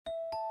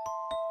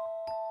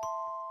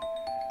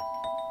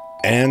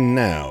And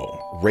now,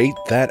 Rate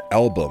That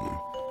Album,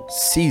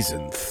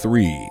 Season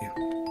 3,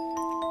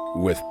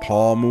 with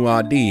Paul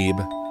Muad'Dib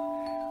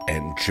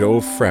and Joe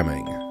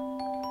Fremming.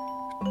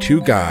 Two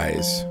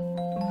guys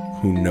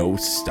who know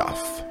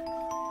stuff.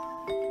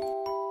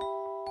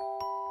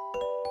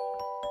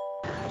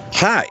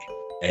 Hi,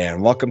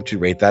 and welcome to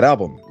Rate That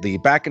Album, the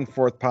back and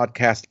forth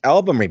podcast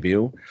album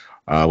review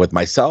with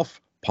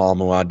myself, Paul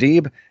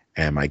Muad'Dib,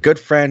 and my good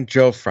friend,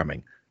 Joe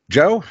Fremming.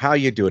 Joe, how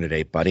you doing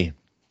today, buddy?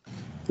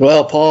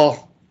 Well,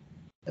 Paul,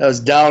 I was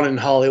down in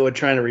Hollywood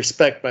trying to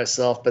respect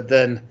myself, but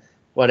then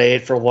what I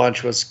ate for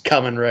lunch was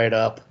coming right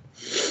up.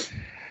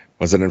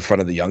 Was it in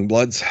front of the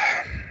Youngbloods?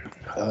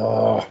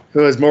 Oh, it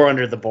was more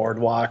under the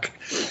boardwalk,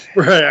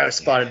 where I was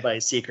spotted by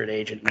a secret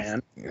agent,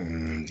 man.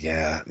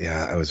 Yeah,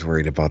 I was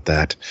worried about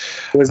that.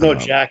 There was no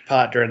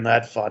jackpot during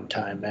that fun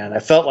time, man. I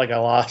felt like I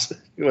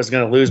was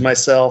going to lose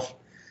myself,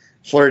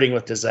 flirting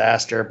with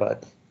disaster,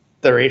 but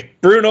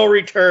Bruno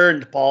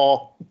returned,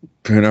 Paul.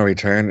 Bruno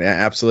returned, yeah,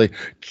 absolutely.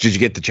 Did you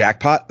get the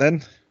jackpot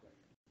then?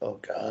 Oh,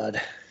 God.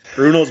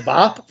 Bruno's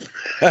bop?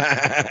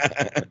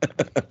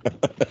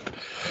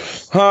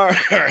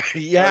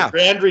 Yeah. Our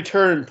grand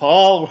return,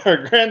 Paul.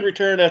 Our grand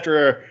return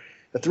after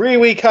a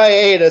 3-week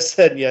hiatus,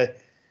 and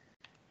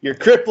your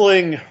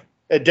crippling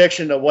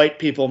addiction to white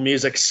people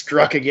music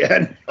struck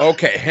again.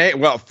 Okay, hey,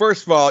 well,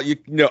 first of all,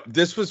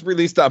 this was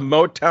released on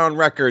Motown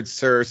Records,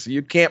 sir, so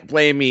you can't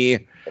blame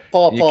me.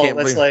 Paul,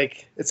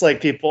 it's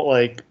like people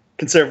like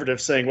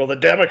conservatives saying, well, the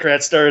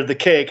Democrats started the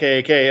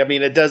KKK. I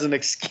mean, it doesn't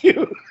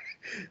excuse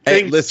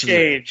things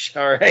change,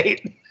 all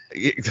right?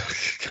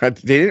 God,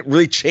 they didn't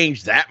really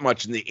change that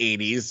much in the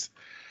 80s.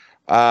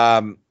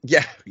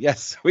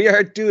 Yes, we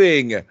are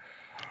doing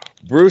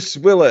Bruce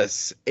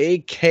Willis,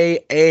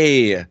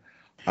 a.k.a.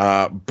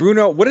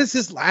 Bruno. What is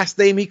his last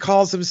name he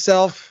calls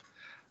himself?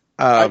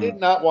 I did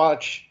not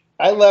watch.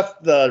 I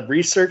left the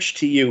research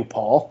to you,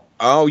 Paul.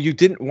 Oh, you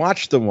didn't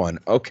watch the one.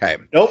 Okay.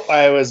 Nope,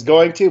 I was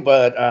going to,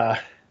 but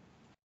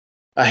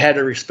I had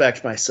to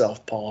respect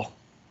myself, Paul.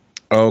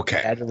 Okay.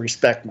 I had to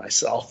respect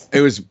myself.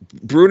 It was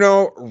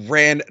Bruno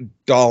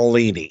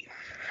Randolini.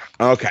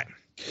 Okay.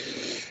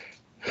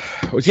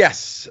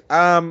 Yes.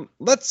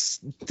 Let's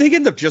dig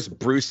into just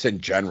Bruce in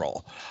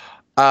general.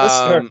 Let's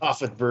start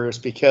off with Bruce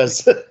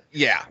because...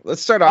 yeah,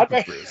 let's start off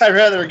with Bruce. I'd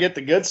rather get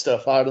the good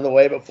stuff out of the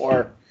way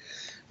before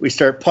we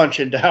start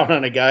punching down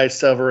on a guy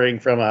suffering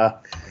from a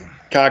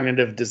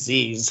cognitive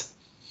disease.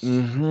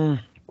 Mm-hmm.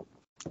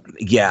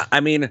 Yeah,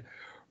 I mean,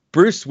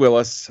 Bruce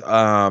Willis,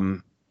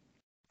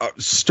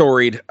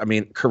 storied,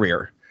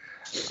 career.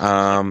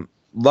 Love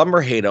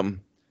or hate him,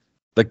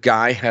 the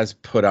guy has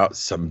put out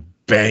some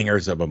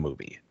bangers of a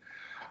movie.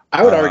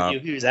 I would argue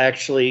he was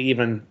actually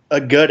even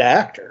a good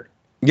actor.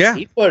 Yeah.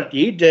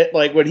 He did,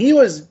 like, when he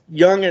was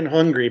young and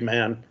hungry,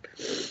 man,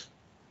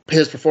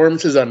 his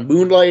performances on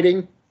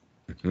Moonlighting,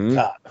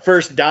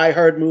 first Die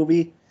Hard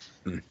movie,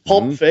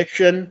 Pulp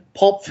Fiction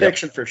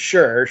for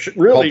sure,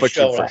 really Pulp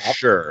Fiction showed for up.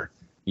 Sure.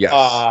 Yes.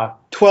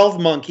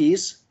 12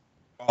 Monkeys.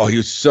 Oh, he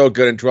was so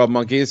good in 12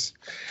 Monkeys.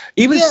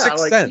 Even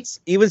Sixth Sense.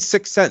 Even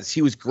Sixth Sense.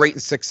 He was great in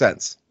Sixth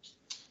Sense.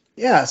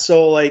 Yeah,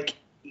 so, like,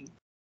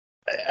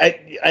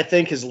 I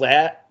think his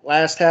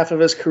last half of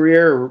his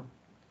career,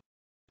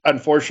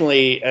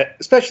 unfortunately,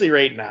 especially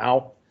right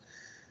now,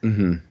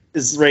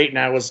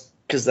 was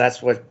because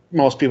that's what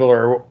most people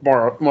are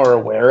more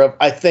aware of.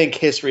 I think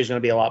history is going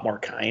to be a lot more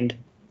kind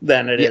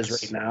than it is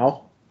right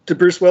now to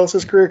Bruce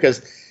Willis's career,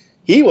 because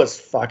he was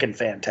fucking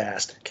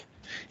fantastic.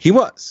 He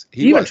was.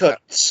 He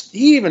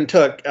even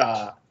took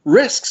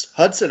risks.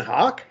 Hudson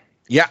Hawk.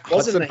 Yeah,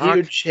 wasn't a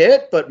huge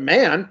hit, but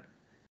man,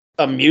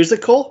 a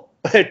musical.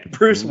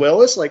 Bruce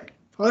Willis, like,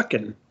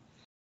 fucking.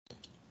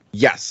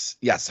 Yes.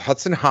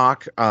 Hudson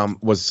Hawk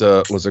was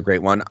a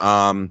great one.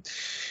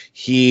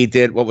 He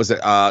did, what was it?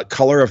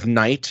 Color of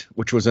Night,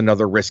 which was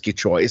another risky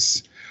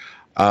choice.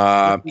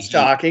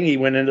 He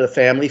went into the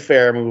family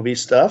fair movie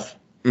stuff.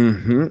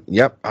 Mm-hmm.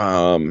 Yep.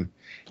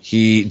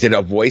 He did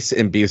a voice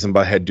in Beavis and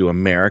Butthead Do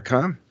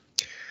America.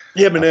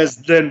 Him and his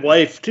then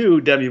wife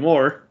too, Demi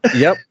Moore.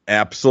 Yep,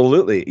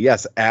 absolutely.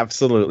 Yes,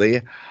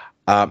 absolutely.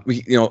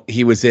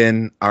 He was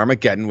in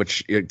Armageddon,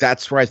 which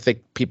that's where I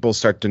think people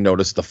start to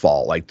notice the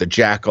fall, like The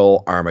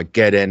Jackal,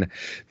 Armageddon.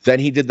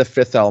 Then he did The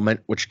Fifth Element,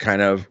 which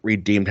kind of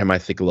redeemed him, I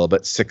think, a little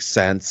bit. Sixth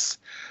Sense.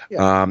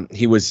 Yeah.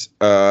 He was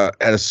at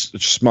a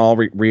small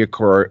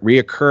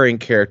reoccurring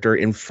character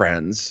in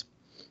Friends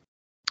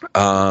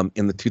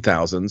in the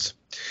 2000s.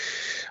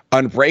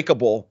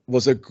 Unbreakable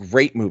was a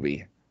great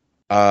movie.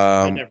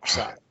 I never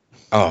saw it.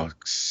 Oh,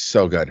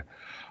 so good.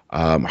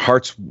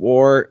 Heart's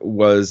War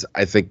was,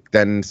 I think,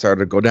 then started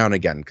to go down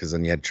again, because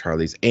then you had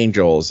Charlie's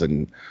Angels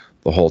and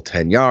the whole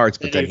 10 yards,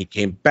 but then he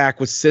came back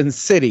with Sin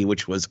City,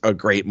 which was a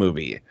great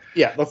movie.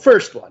 Yeah, the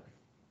first one.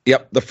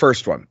 Yep, the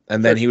first one.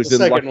 And then he was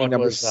in Lucky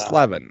Number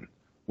 11,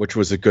 which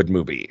was a good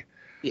movie.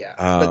 Yeah,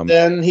 but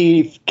then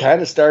he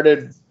kind of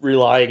started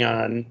relying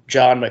on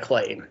John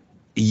McClane.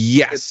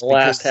 Yes. The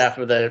last half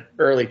of the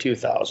early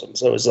 2000s.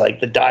 So it was like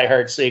the Die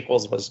Hard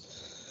sequels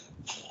was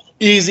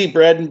easy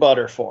bread and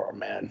butter for him,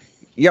 man.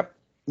 Yep.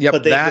 Yep.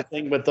 But the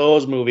thing with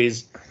those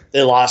movies,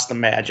 they lost the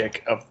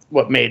magic of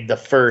what made the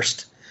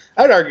first.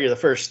 I'd argue the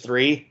first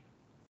three,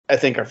 I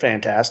think, are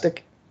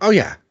fantastic. Oh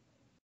yeah.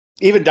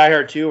 Even Die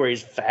Hard 2, where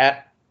he's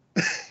fat.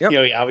 Yep.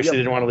 He obviously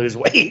didn't want to lose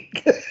weight.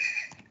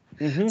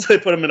 So they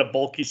put him in a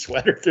bulky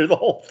sweater through the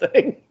whole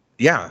thing.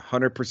 Yeah,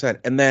 100%.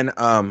 And then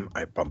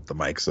I bumped the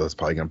mic, so it's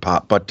probably gonna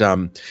pop. But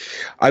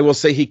I will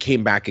say he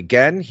came back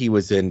again. He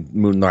was in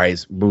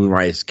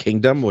Moonrise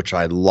Kingdom, which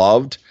I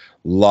loved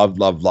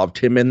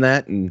him in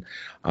that. And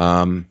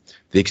the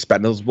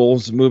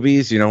Expendables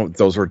movies,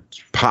 those were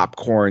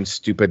popcorn,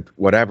 stupid,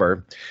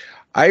 whatever.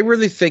 I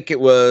really think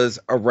it was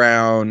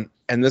around,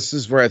 and this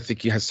is where I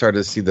think you started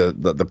to see the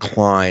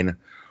decline,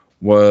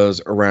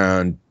 was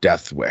around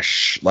Death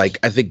Wish. Like,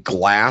 I think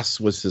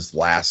Glass was his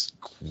last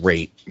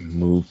great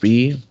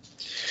movie.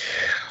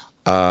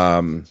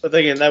 But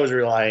again, that was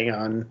relying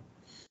on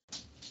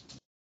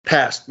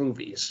past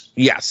movies.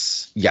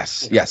 Yes,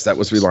 that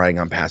was relying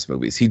on past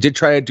movies. He did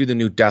try to do the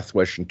new Death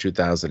Wish in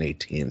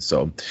 2018.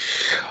 So,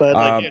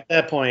 but at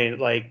that point,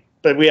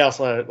 but we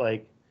also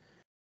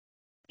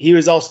he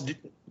was also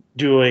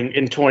doing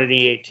in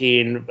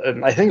 2018,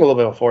 and I think a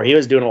little bit before, he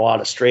was doing a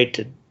lot of straight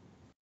to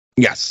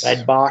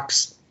Red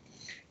Box.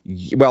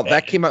 Well,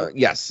 that came out.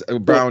 Yes,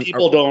 Brown.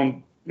 People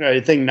don't. I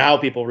think now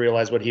people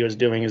realize what he was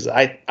doing is.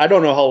 I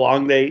don't know how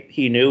long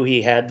he knew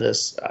he had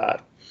this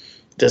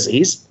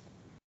disease,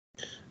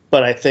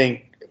 but I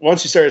think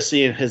once you started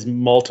seeing his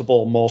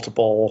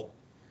multiple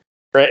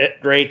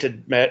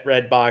rated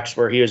Red Box,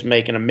 where he was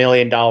making $1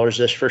 million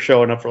just for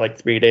showing up for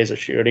 3 days of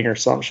shooting or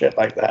some shit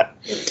like that.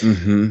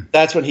 Mm-hmm.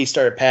 That's when he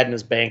started padding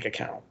his bank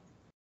account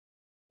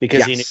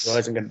because he knew he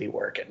wasn't going to be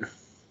working.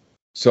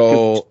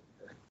 So,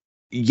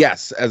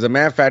 yes, as a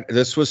matter of fact,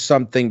 this was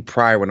something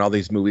prior when all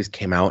these movies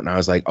came out, and I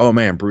was like, oh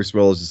man, Bruce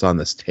Willis is on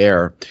this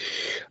tear.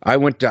 I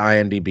went to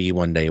IMDb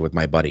one day with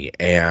my buddy,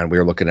 and we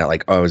were looking at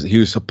he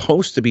was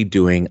supposed to be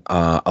doing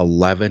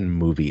 11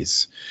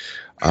 movies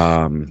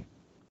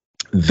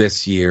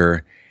this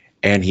year,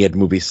 and he had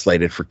movies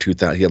slated for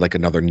 2000. He had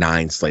another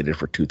 9 slated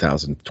for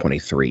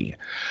 2023.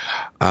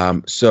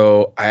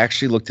 So I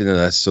actually looked into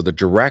this. So the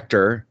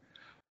director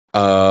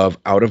of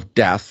Out of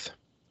Death,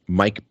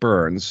 Mike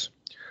Burns,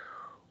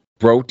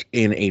 wrote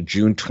in a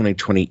June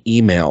 2020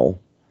 email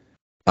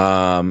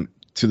to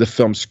the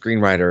film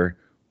screenwriter,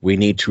 we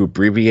need to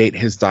abbreviate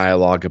his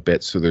dialogue a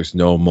bit so there's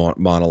no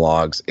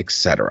monologues,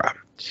 etc.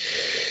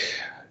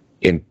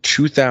 In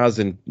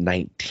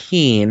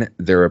 2019,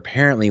 there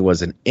apparently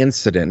was an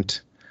incident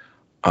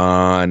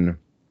on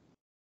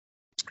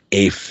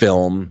a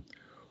film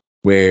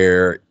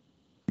where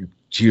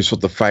he was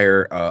supposed to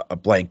fire a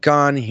blank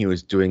gun. He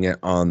was doing it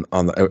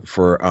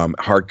for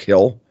Hard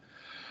Kill.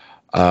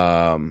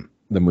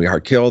 The movie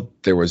Hard Kill.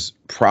 There was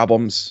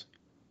problems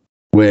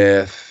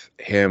with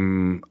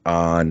him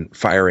on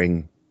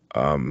firing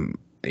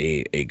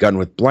a gun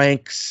with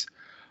blanks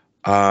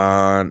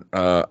on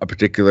a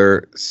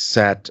particular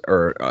set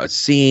or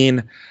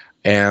scene,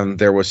 and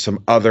there was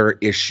some other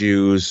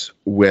issues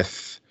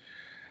with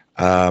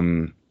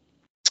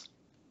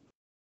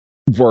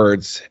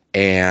words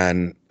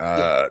and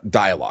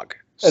dialogue.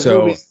 As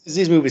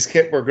these movies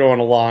were going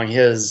along,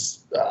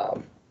 his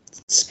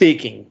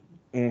speaking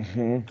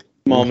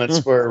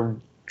moments were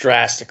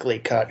drastically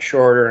cut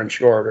shorter and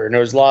shorter, and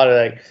there was a lot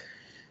of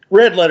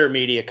Red Letter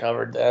Media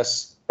covered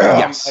this.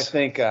 Yes, I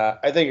think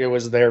it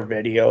was their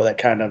video that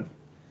kind of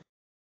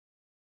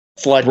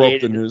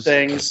floodgated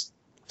things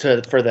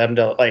for them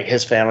to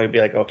his family would be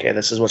like, okay,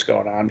 this is what's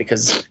going on,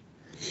 because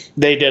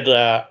they did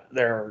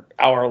their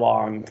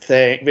hour-long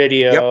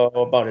video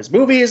about his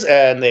movies,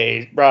 and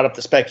they brought up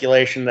the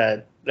speculation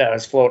that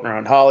was floating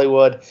around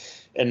Hollywood,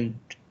 and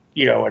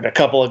and a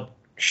couple of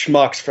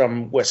schmucks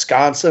from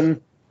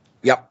Wisconsin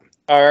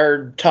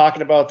are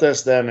talking about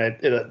this. Then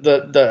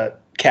the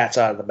cat's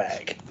out of the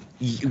bag.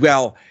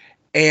 Well,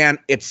 and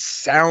it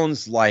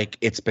sounds like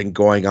it's been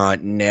going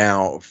on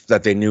now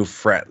that they knew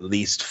for at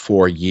least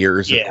 4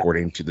 years,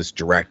 according to this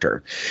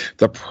director.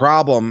 The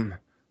problem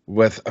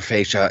with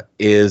aphasia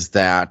is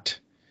that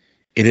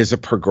it is a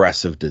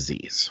progressive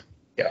disease.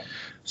 Yeah.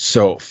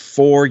 So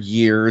 4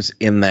 years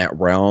in that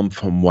realm,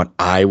 from what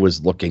I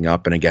was looking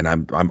up, and again,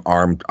 I'm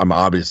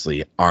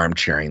obviously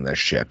armchairing this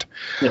shit.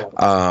 Yeah.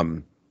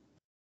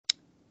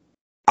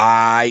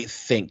 I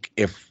think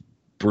if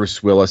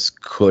Bruce Willis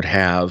could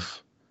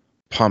have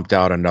pumped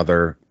out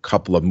another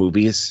couple of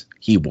movies,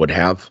 he would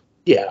have.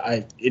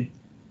 Yeah,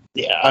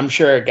 I'm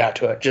sure it got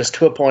to a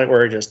point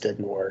where it just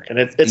didn't work, and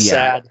it's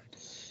sad.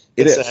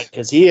 It's sad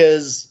because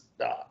he's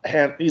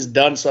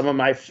done some of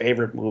my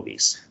favorite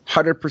movies.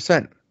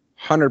 100%.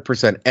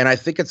 And I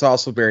think it's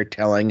also very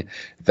telling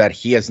that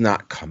he has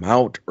not come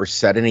out or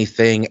said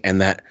anything,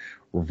 and that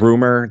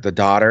Rumor, the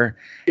daughter,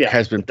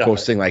 has been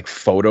posting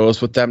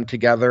photos with them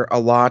together a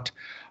lot.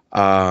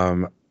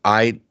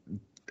 It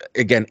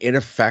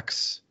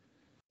affects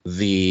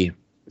the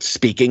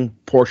speaking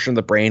portion of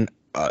the brain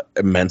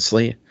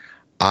immensely.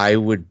 I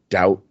would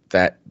doubt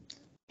that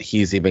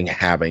he's even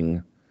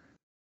having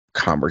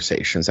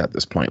conversations at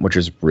this point, which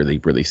is really,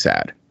 really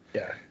sad.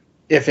 Yeah.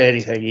 If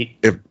anything,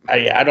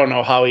 I don't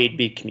know how he'd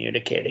be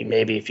communicating.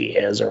 Maybe if he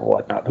is or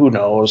whatnot, who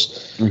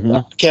knows?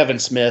 Kevin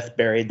Smith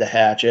buried the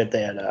hatchet.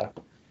 They had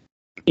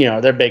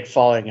their big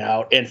falling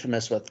out,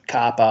 infamous with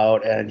Cop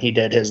Out, and he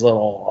did his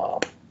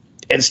little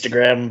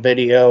Instagram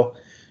video.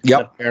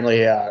 Yep.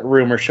 Apparently,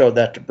 rumor showed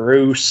that to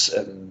Bruce,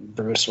 and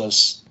Bruce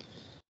was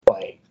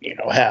like,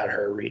 had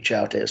her reach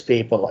out to his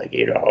people. Like,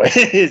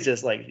 it's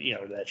just like,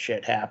 that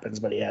shit happens,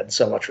 but he had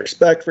so much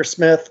respect for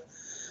Smith.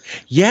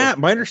 Yeah,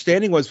 my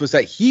understanding was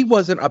that he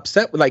wasn't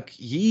upset. Like,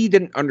 he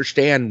didn't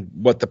understand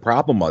what the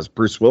problem was.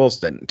 Bruce Willis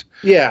didn't.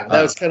 Yeah,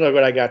 that was kind of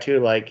what I got to.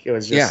 Like, it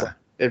was just,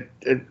 it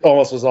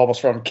was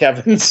almost from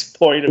Kevin's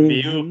point of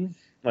view.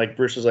 Like,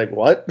 Bruce was like,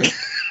 what?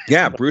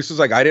 Yeah, Bruce was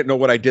like, I didn't know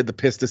what I did to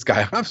piss this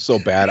guy off so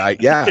bad.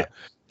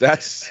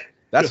 That's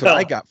what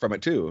I got from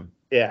it too.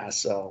 Yeah,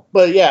 so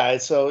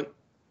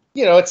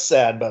it's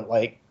sad, but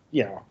like,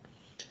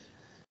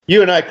 you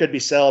and I could be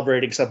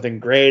celebrating something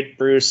great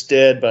Bruce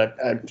did, but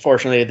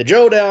unfortunately the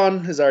Joe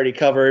Down has already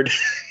covered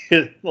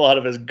a lot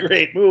of his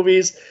great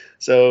movies.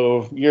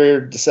 So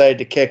you decided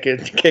to kick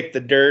the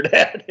dirt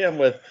at him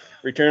with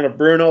Return of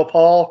Bruno,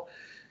 Paul.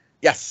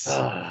 Yes.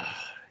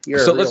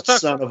 You're a real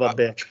son of a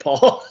bitch,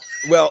 Paul.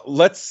 Well,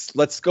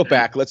 let's go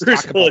back. Let's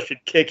Bruce talk about. Willis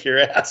should kick your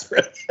ass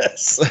for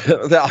this.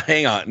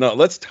 Hang on. No,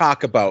 let's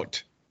talk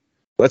about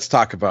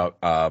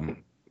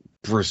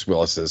Bruce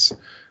Willis's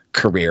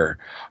career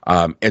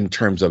in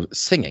terms of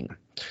singing.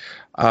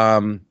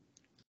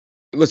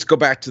 Let's go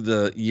back to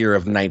the year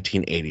of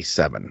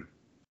 1987.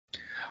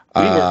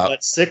 We were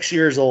about 6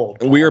 years old.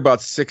 Paul. We were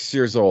about 6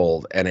 years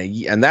old,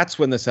 and that's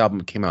when this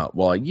album came out.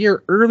 Well, a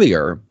year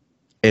earlier,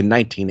 in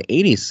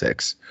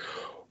 1986,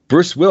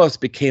 Bruce Willis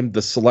became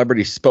the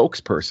celebrity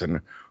spokesperson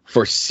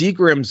for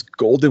Seagram's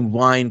Golden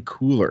Wine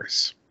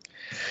Coolers.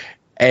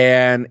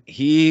 And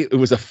it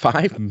was a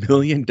 $5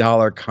 million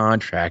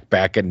contract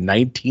back in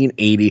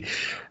 1980.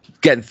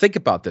 Again, think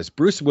about this.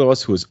 Bruce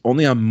Willis, who was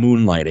only on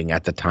Moonlighting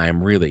at the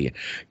time, really,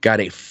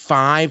 got a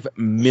 $5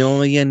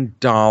 million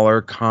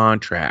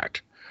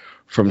contract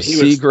from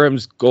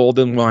Seagram's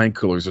Golden Wine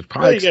Coolers. You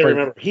got to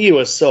remember, he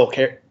was so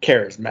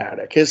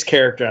charismatic. His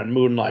character on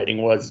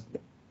Moonlighting was,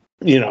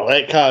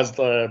 that caused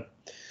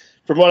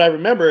from what I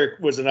remember, it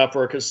was enough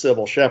for because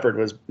Sybil Shepherd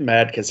was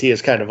mad because he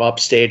is kind of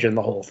upstaging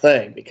the whole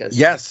thing. Because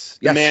yes,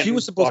 she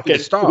was supposed to be a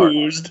star.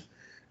 Oozed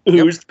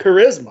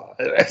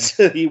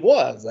charisma. He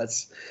was.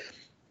 That's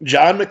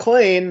John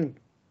McClane.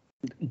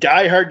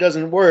 Die Hard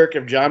doesn't work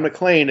if John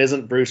McClane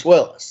isn't Bruce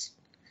Willis.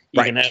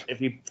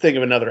 If you think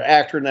of another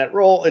actor in that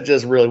role, it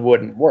just really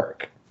wouldn't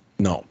work.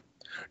 No.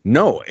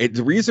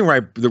 The reason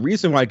why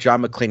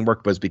John McClane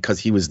worked was because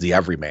he was the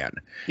everyman.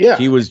 Yeah,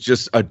 he was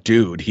just a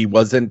dude. He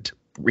wasn't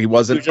a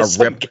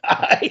rip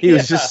guy. He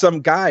was just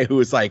some guy who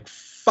was like,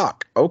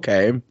 fuck,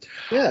 okay.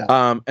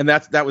 Yeah. And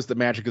that was the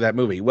magic of that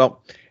movie.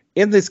 Well,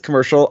 in this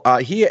commercial,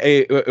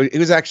 he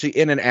was actually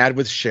in an ad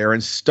with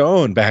Sharon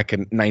Stone back in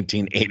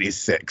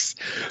 1986.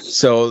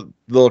 So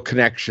little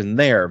connection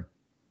there.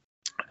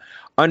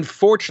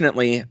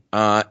 Unfortunately,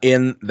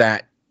 in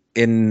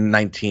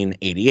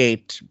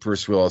 1988,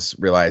 Bruce Willis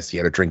realized he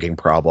had a drinking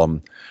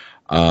problem,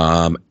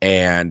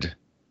 and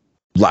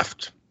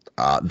left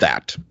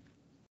that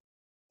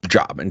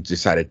job and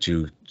decided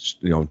to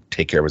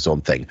take care of his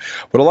own thing.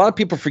 But a lot of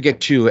people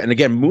forget too, and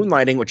again,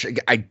 Moonlighting, which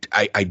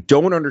I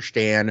don't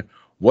understand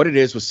what it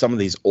is with some of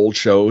these old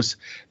shows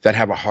that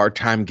have a hard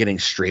time getting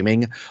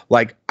streaming.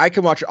 Like, I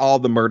can watch all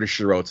the Murder,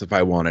 She Wrote if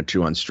I wanted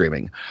to on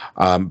streaming.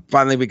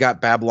 Finally, we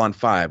got Babylon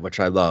 5, which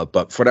I love,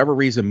 but for whatever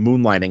reason,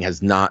 Moonlighting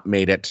has not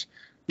made it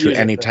to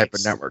music any rights. Type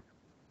of network.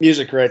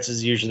 Music rights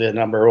is usually the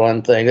number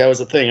one thing. That was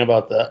the thing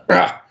about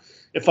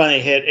it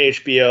finally hit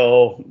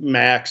HBO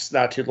Max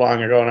not too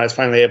long ago, and I was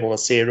finally able to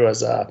see it. It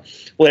was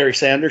Larry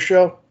Sanders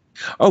Show.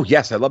 Oh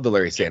yes, I love the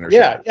Larry Sanders.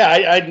 Yeah, show.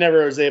 I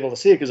never was able to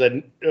see it because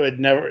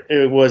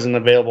it wasn't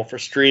available for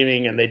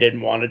streaming, and they didn't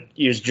want to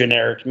use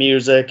generic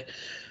music.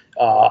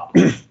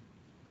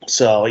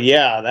 So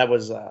yeah,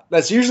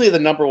 that's usually the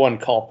number one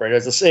culprit.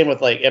 It's the same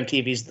with like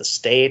MTV's The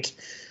State.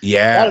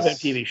 Yeah, a lot of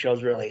MTV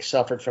shows really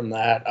suffered from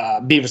that.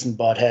 Beavis and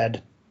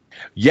Butthead.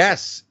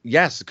 Yes,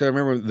 because I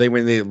remember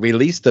when they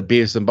released the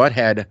Beavis and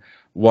Butthead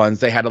ones,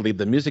 they had to leave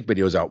the music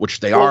videos out, which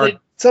they are. They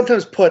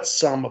sometimes put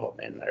some of them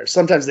in there.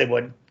 Sometimes they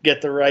would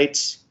get the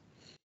rights.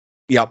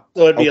 Yep.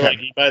 So it'd be like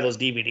you buy those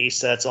DVD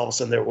sets, all of a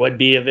sudden there would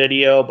be a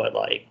video, but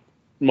like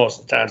most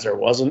of the times there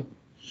wasn't.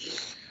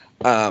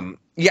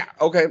 Yeah,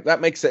 okay,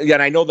 that makes sense. Yeah,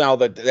 and I know now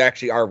that they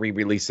actually are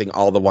re-releasing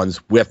all the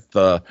ones with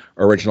the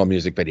original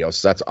music videos,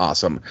 so that's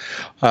awesome.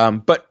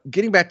 But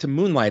getting back to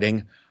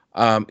Moonlighting,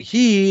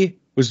 he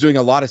was doing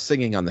a lot of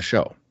singing on the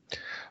show.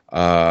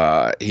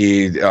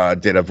 He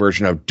did a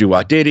version of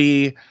Do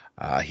Diddy.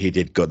 He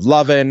did Good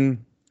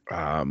Lovin'.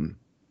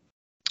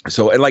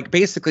 So, and like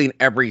basically in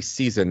every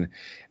season,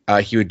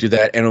 he would do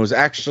that, and it was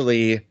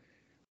actually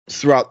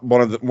throughout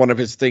one of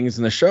his things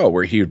in the show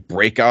where he would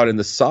break out in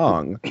the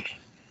song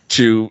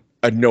to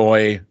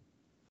annoy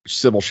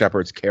Sybil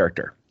Shepherd's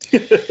character.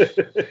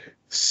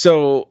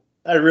 So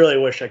I really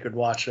wish I could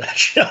watch that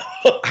show.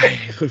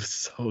 It was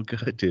so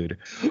good, dude.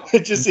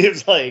 It just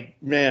seems like,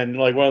 man,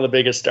 like one of the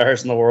biggest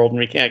stars in the world, and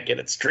we can't get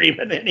it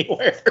streaming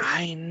anywhere.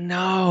 I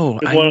know.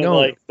 One of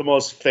like the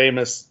most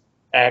famous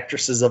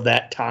actresses of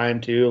that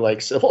time too.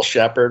 Like Sybil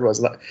Shepherd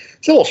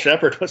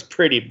was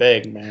pretty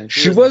big, man.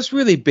 She was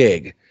really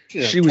big.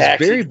 She was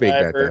very big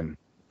back then.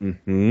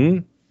 Mm-hmm.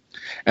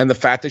 And the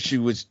fact that she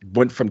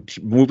went from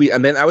movie,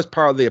 and then that was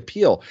part of the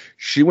appeal.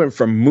 She went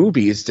from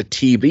movies to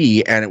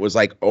TV, and it was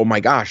like, oh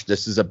my gosh,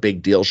 this is a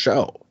big deal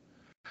show.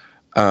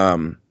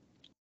 So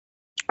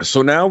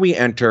now we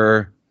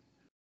enter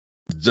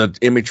the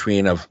in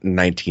between of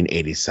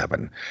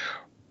 1987.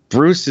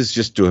 Bruce is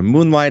just doing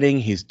moonlighting.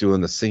 He's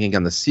doing the singing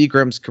on the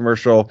Seagrams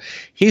commercial.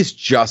 He's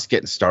just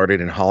getting started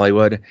in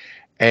Hollywood,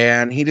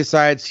 and he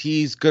decides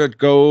he's gonna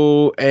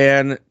go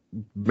and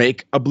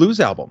make a blues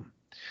album.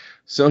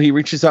 So he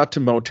reaches out to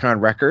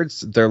Motown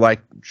Records. They're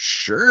like,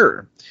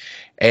 sure.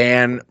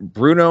 And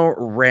Bruno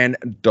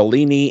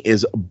Randolini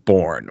is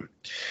born.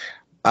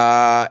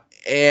 And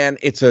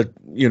it's a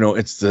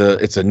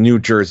New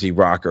Jersey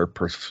rocker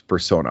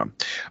persona.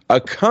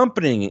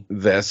 Accompanying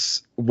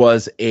this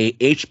was a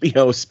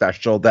HBO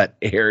special that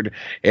aired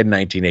in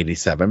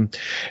 1987.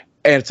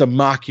 And it's a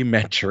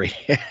mockumentary.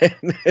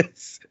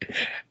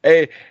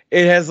 And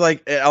it has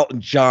like Elton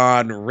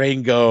John,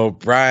 Ringo,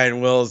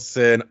 Brian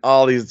Wilson,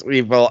 all these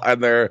people,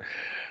 and they're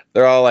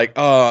all like,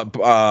 oh,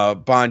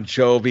 Bon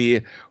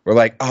Jovi. We're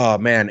like, oh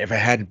man, if it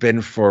had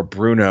been for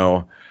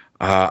Bruno,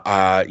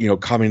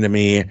 coming to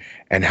me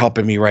and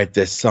helping me write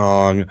this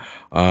song,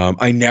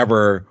 I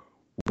never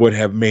would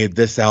have made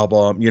this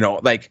album.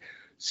 Like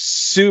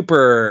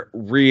super,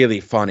 really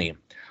funny.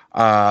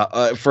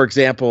 For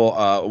example,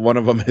 one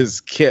of them is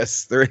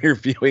Kiss. They're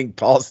interviewing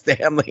Paul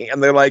Stanley,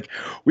 and they're like,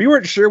 we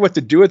weren't sure what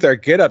to do with our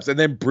get-ups. And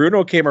then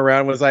Bruno came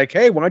around and was like,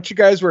 hey, why don't you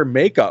guys wear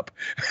makeup?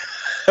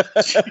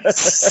 And so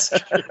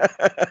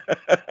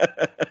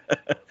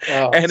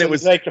it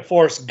was like the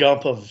Forrest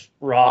Gump of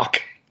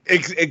rock.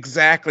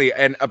 Exactly.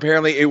 And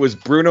apparently it was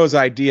Bruno's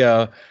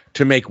idea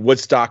to make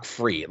Woodstock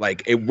free.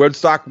 Like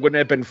Woodstock wouldn't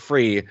have been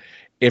free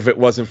if it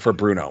wasn't for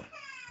Bruno.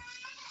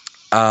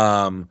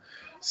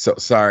 So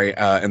sorry,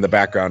 in the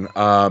background.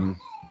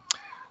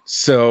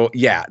 So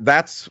yeah,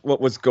 that's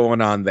what was going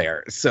on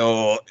there.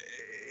 So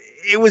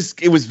it was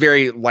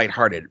very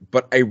lighthearted,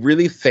 but I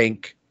really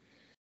think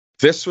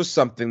this was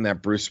something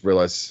that Bruce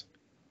Willis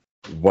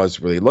was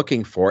really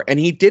looking for, and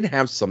he did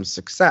have some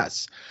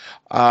success.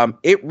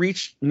 It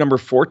reached number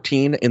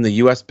 14 in the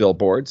U.S.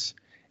 billboards.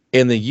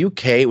 In the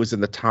UK, it was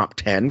in the top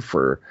 10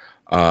 for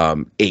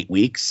 8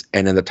 weeks,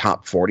 and in the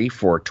top 40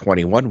 for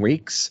 21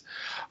 weeks.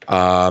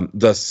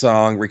 The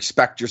song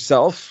Respect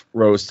Yourself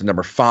rose to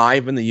number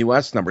 5 in the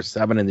US, number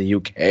 7 in the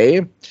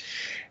UK.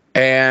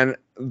 And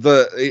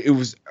it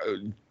was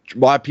a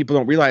lot of people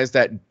don't realize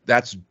that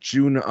that's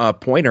June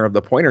Pointer of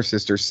the Pointer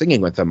Sisters singing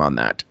with them on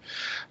that.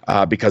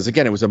 Because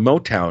again, it was a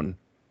Motown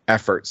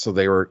effort. So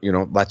they were,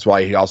 that's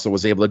why he also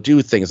was able to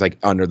do things like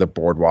Under the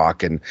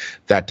Boardwalk and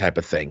that type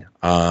of thing.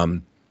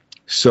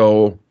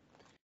 So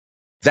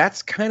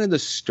that's kind of the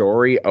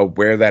story of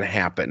where that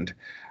happened.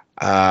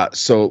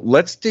 So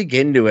let's dig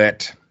into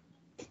it.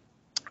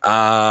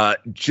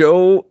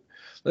 Joe,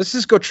 let's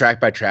just go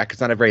track by track.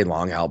 It's not a very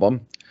long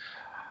album.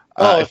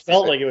 It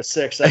felt like it was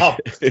 6 hours.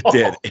 It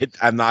did.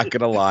 I'm not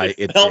going to lie.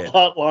 It felt did. a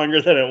lot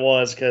longer than it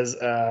was because,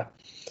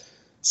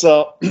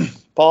 so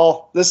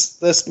Paul,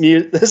 this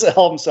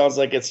album sounds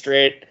like it's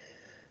straight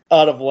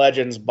out of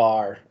Legends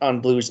Bar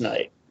on Blues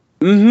Night.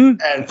 Mm-hmm.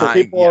 And for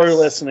people who are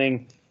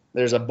listening,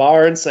 there's a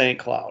bar in St.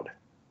 Cloud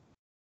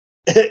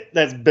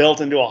that's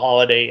built into a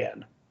Holiday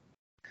Inn.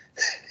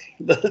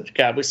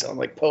 God, we sound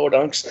like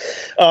podunks.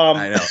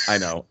 I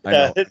know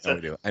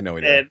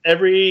we do. And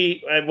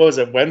every, what was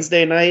it,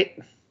 Wednesday night?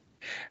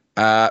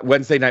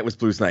 Wednesday night was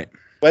Blues Night.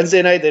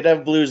 Wednesday night, they'd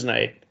have Blues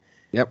Night.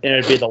 Yep. And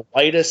it'd be the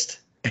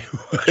whitest,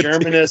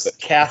 Germanist,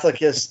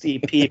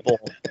 Catholicist-y people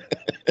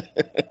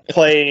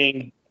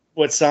playing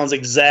what sounds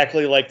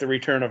exactly like the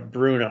return of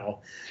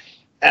Bruno.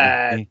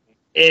 And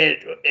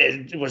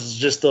it was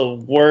just the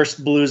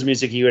worst blues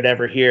music you would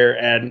ever hear.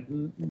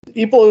 And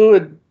people who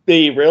would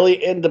be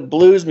really into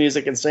blues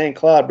music in St.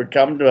 Cloud would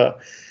come to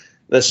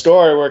the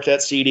store. I worked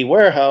at CD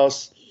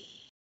Warehouse,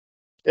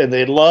 and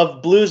they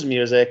loved blues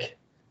music.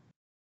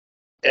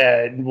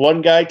 And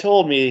one guy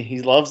told me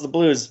he loves the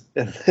blues,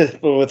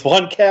 but with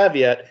one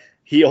caveat,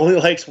 he only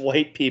likes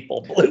white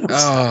people blues.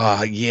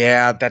 Oh,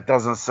 yeah, that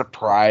doesn't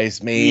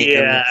surprise me.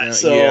 Yeah,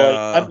 so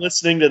like, I'm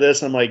listening to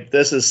this, I'm like,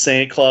 this is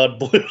St. Cloud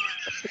blues.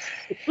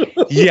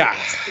 Yeah.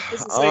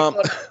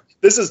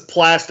 This is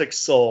Plastic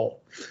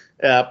Soul.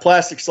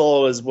 Plastic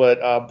Soul is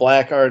what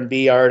black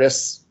R&B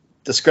artists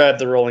described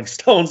the Rolling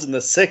Stones in the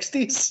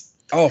 60s.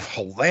 Oh,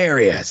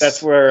 hilarious.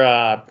 That's where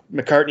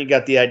McCartney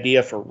got the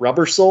idea for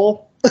Rubber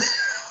Soul.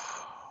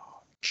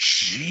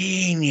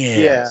 Genius.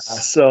 Yeah,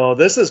 so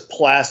this is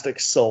Plastic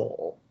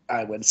Soul,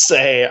 I would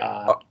say.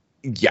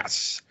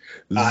 Yes.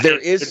 There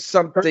is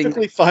something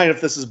perfectly fine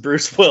if this is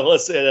Bruce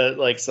Willis at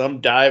like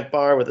some dive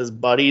bar with his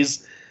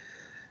buddies.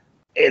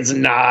 It's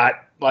not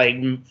like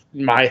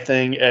my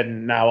thing,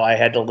 and now I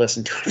had to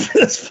listen to it for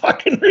this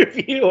fucking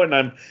review, and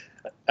I'm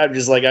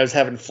just like, I was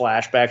having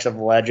flashbacks of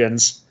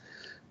Legends,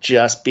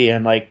 just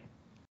being like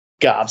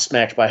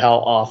gobsmacked by how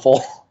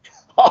awful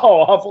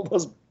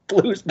those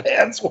blues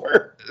bands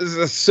were.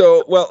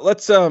 So, well,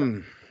 let's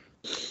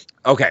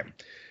okay.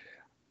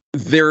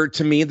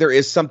 To me, there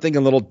is something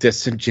a little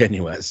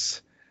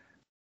disingenuous,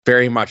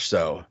 very much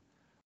so,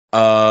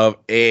 of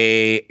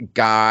a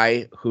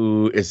guy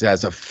who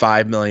has a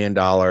 $5 million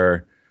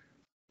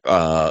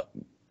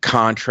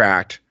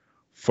contract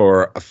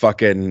for a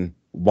fucking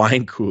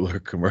wine cooler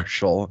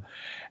commercial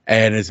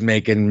and is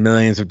making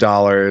millions of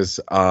dollars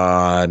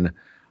on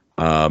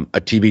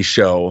a TV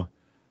show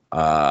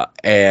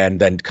and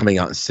then coming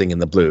out and singing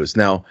the blues.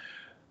 Now,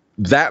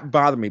 that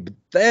bothered me, but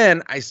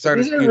then I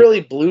started. These are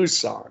really blues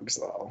songs,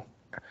 though.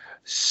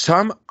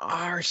 Some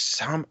are,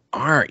 some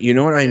aren't. You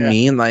know what I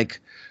mean?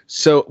 Like,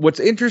 so what's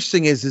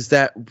interesting is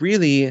that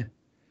really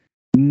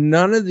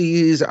none of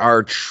these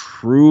are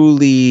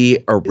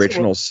truly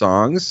original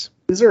songs.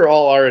 These are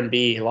all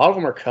R&B. A lot of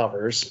them are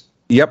covers.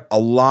 Yep, a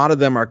lot of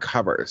them are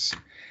covers.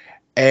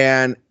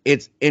 And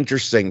it's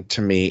interesting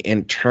to me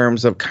in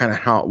terms of kind of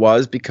how it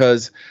was,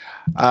 because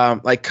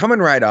like Coming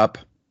Right Up,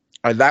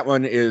 that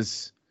one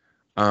is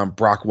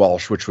Brock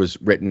Walsh, which was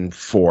written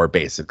for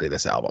basically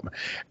this album.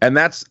 And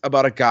that's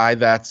about a guy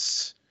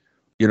that's,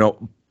 you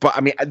know, but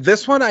I mean,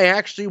 this one I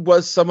actually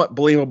was somewhat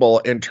believable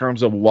in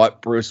terms of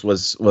what Bruce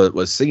was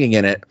singing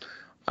in it,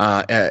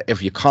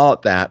 if you call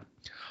it that.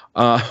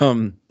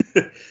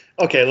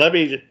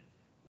 Okay,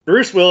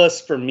 Bruce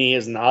Willis for me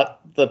is not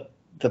the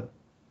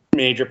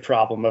major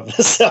problem of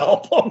this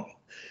album.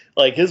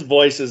 Like, his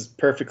voice is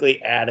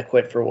perfectly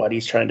adequate for what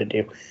he's trying to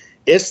do.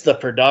 It's the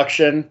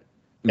production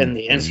and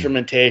the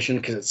instrumentation,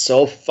 because it's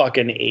so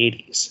fucking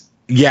 80s.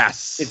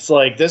 Yes. It's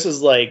like, this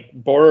is like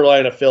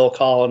borderline a Phil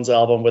Collins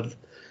album with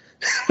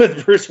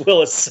Bruce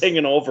Willis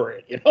singing over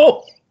it, you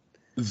know?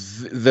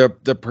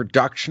 The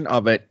production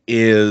of it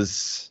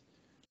is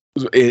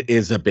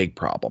a big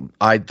problem.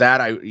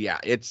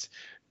 It's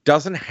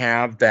doesn't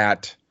have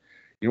that.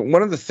 You know,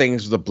 one of the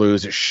things with the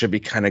blues, it should be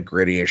kind of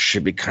gritty. It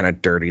should be kind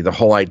of dirty. The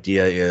whole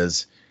idea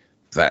is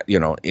that, you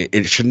know,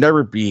 it should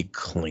never be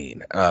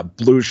clean.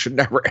 Blues should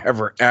never,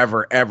 ever,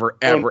 ever, ever,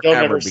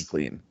 ever be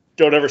clean.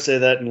 Don't ever say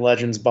that in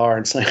Legends Bar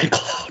in St.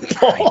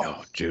 Cloud. I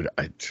know, dude.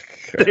 I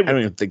don't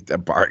even think that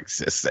bar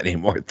exists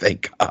anymore.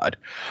 Thank God.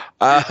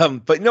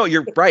 But no,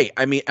 you're right.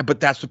 I mean, but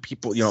that's what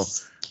people, you know.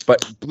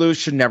 But blues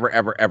should never,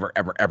 ever, ever,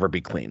 ever, ever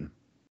be clean.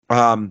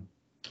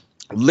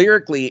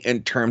 Lyrically,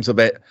 in terms of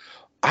it,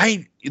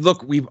 I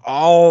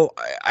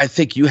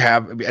think you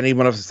have, any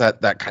one of us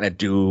that kind of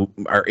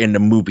are into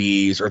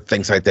movies or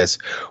things like this.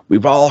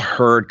 We've all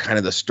heard kind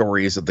of the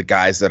stories of the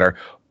guys that are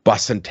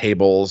bussing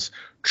tables,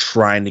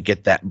 trying to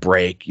get that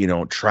break, you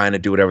know, trying to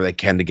do whatever they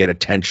can to get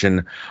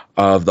attention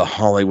of the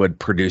Hollywood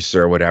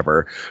producer or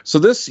whatever. So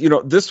this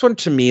one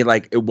to me,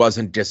 like, it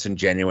wasn't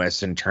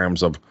disingenuous in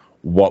terms of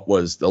what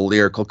was the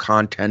lyrical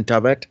content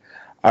of it.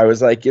 I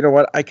was like, you know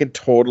what, I could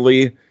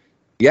totally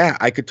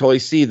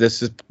see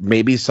this is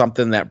maybe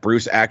something that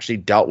Bruce actually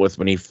dealt with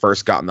when he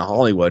first got into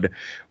Hollywood,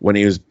 when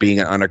he was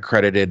being an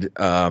unaccredited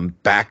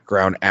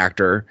background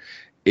actor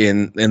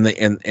in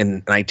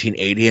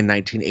 1980 and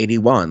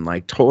 1981.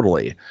 Like,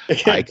 totally.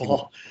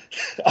 Well,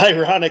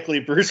 ironically,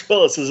 Bruce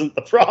Willis isn't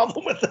the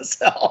problem with this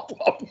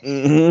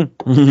album.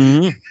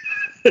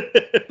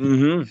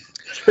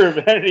 For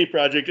Vanity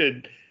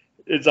Project,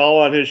 it's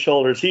all on his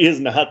shoulders. He is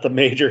not the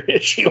major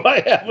issue I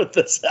have with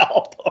this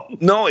album.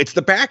 No, it's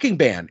the backing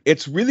band.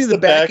 It's really the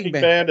backing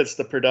band. It's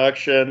the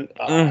production.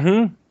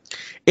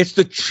 It's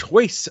the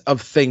choice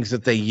of things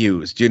that they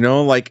used. You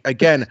know, like,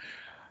 again,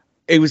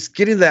 it was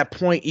getting to that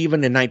point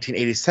even in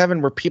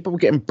 1987 where people were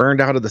getting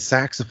burned out of the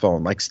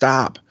saxophone. Like,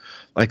 stop.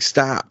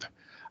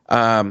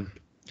 And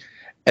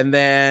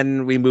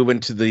then we move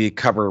into the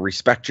cover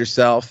Respect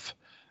Yourself,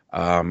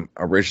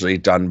 originally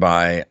done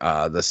by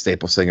the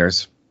Staple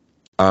Singers.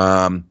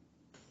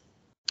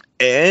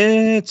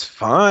 It's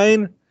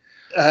fine.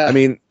 I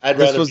mean, I'd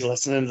rather be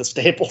listening to the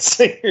Staple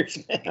Singers,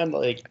 man.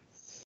 Like,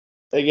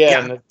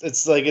 again,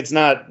 it's like, it's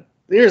not.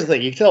 Here's the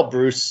thing: you can tell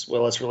Bruce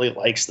Willis really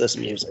likes this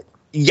music.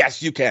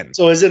 Yes, you can.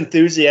 So his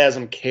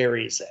enthusiasm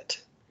carries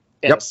it,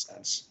 in a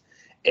sense.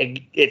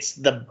 It's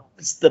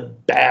the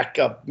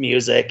backup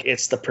music.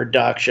 It's the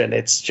production.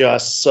 It's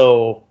just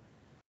so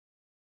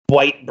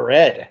white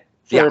bread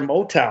for a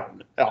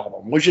Motown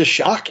album, which is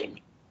shocking.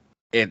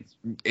 It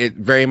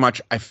very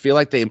much, I feel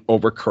like they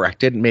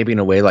overcorrected, maybe in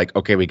a way, like,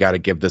 okay, we got to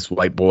give this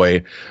white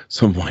boy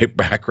some white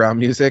background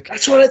music.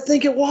 That's what I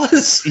think it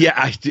was.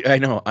 Yeah, I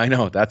know. I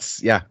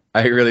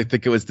really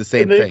think it was the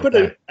same thing.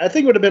 I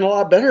think it would have been a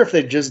lot better if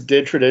they just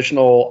did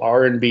traditional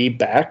R&B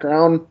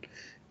background.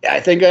 I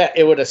think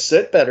it would have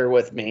sit better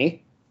with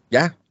me.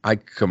 Yeah, I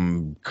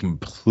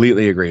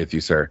completely agree with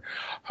you, sir.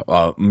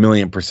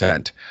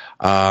 1,000,000%.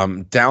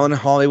 Down in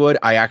Hollywood,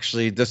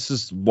 this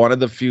is one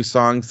of the few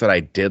songs that I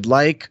did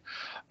like.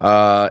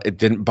 It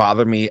didn't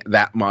bother me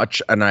that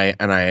much, and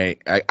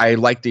I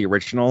like the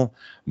original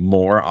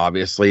more,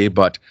 obviously,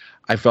 but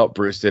I felt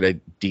Bruce did a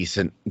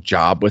decent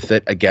job with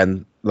it.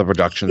 Again, the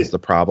production is the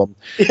problem.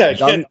 Yeah,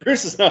 again,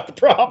 Bruce is not the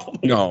problem.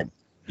 No.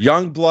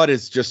 Youngblood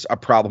is just a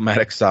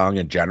problematic song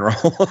in general.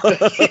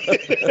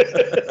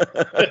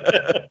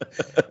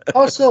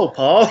 How so,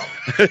 Paul?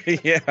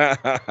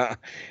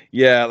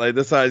 Yeah, like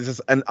this song is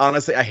just, and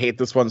honestly, I hate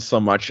this one so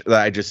much that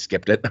I just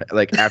skipped it.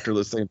 Like after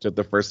listening to it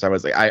the first time, I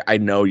was like, I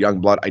know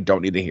Youngblood, I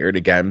don't need to hear it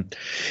again.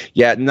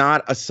 Yeah,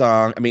 not a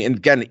song. I mean, and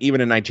again, even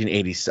in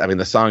 1980s, I mean,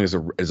 the song is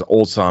an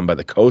old song by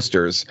the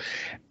Coasters,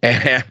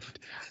 and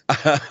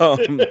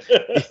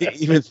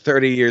even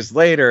 30 years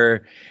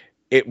later,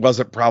 it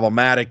wasn't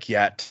problematic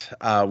yet,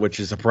 which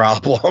is a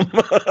problem.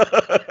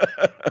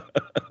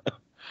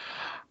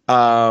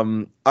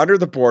 Under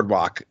the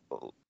Boardwalk,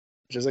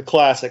 which is a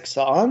classic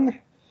song.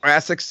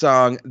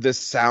 This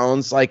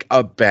sounds like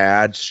a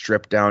bad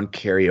stripped down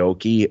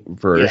karaoke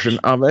version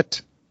of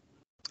it.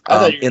 I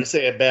thought you were going to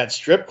say a bad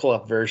strip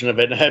club version of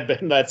it,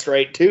 and that's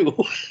right too.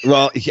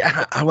 Well,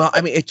 yeah. Well,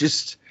 I mean, it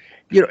just,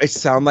 it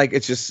sounded like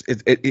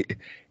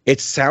it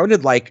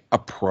sounded like a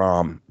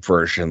prom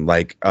version.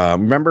 Like,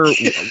 remember, was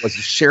it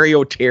Sherry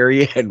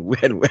O'Terry and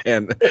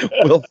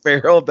Will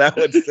Ferrell that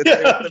would sit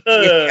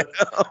there?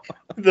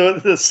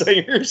 The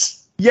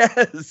singers.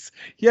 Yes.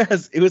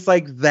 It was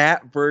like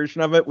that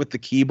version of it with the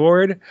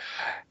keyboard.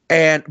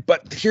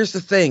 But here's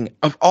the thing: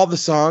 of all the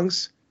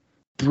songs,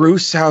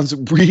 Bruce sounds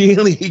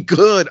really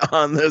good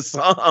on this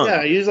song.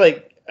 Yeah, he's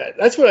like.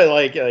 That's what I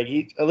like.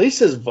 Like at least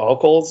his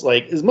vocals,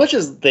 like as much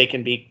as they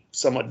can be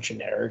somewhat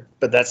generic,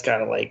 but that's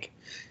kind of like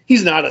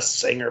he's not a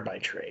singer by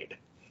trade.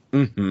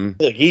 Mm-hmm.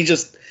 Like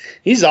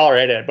he's all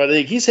right at it, but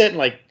like, he's hitting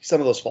like some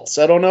of those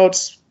falsetto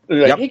notes.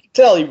 Like you can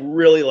tell he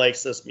really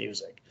likes this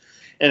music.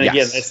 And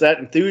again, it's that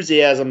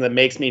enthusiasm that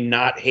makes me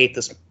not hate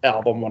this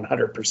album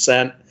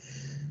 100%.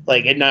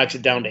 Like it knocks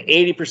it down to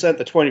 80%.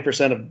 The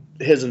 20% of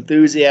his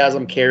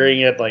enthusiasm carrying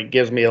it like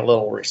gives me a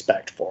little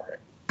respect for it.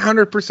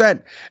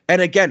 100%.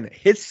 And again,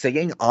 his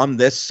singing on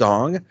this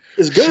song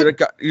is good.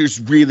 He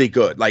was really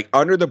good. Like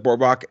Under the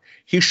Boardwalk,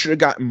 he should have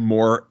gotten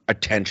more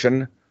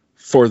attention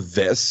for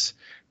this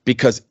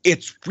because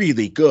it's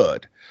really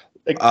good.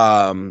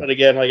 But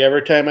again, like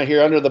every time I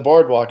hear Under the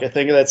Boardwalk, I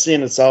think of that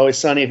scene. It's Always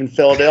Sunny in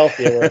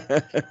Philadelphia,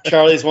 where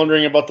Charlie's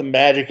wondering about the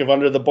magic of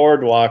Under the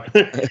Boardwalk,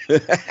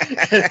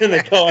 and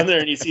they go in there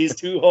and he sees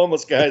two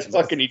homeless guys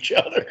fucking each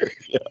other.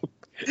 Yep.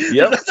 There's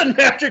nothing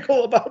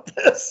magical about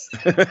this.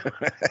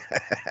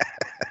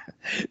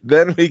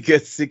 Then we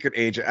get Secret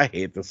Agent. I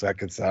hate the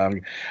second song.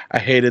 I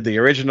hated the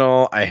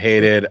original. I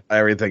hated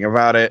everything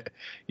about it.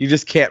 You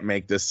just can't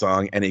make this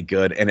song any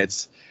good. And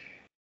it's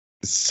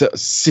so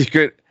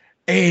Secret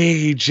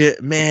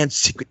Agent Man.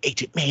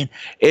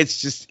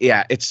 It's just,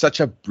 it's such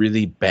a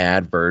really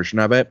bad version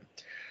of it.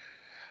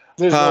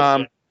 There's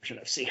no version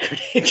of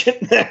Secret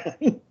Agent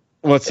Man.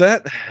 What's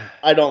that?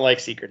 I don't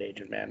like Secret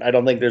Agent Man. I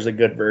don't think there's a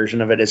good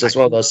version of it. It's just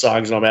one of those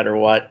songs, no matter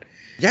what.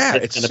 Yeah,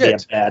 it's going to be a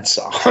bad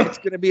song. It's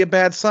going to be a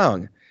bad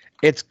song.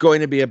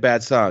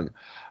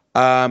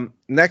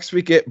 Next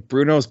we get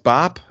Bruno's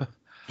Bop.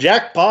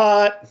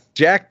 Jackpot.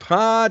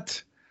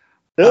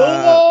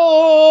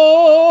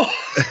 Hello.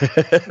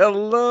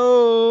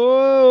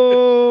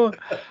 Hello.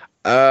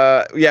 Talk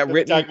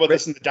about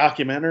this in the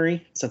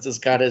documentary since it's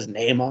got his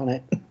name on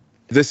it.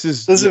 This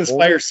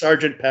inspires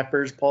Sgt.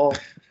 Pepper's, Paul.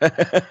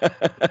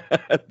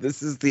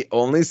 This is the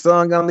only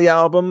song on the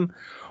album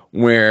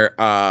where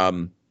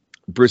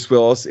Bruce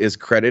Willis is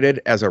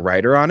credited as a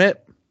writer on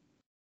it.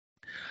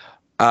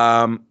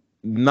 Not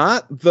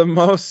the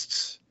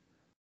most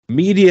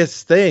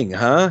meatiest thing,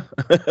 huh?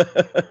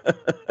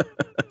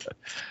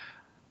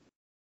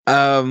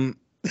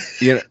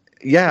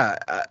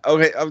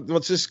 Okay,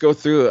 let's just go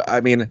through. I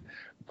mean,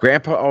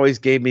 Grandpa always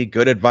gave me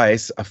good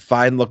advice. A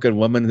fine-looking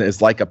woman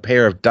is like a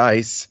pair of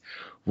dice.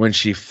 When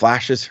she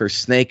flashes her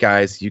snake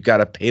eyes, you got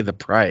to pay the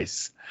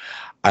price.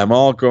 I'm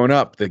all grown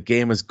up. The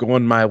game is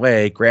going my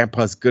way.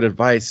 Grandpa's good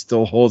advice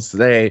still holds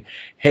today.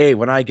 Hey,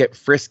 when I get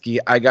frisky,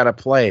 I got to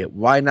play.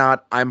 Why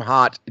not? I'm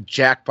hot.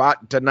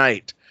 Jackpot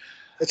tonight.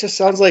 It just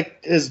sounds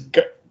like his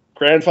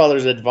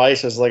grandfather's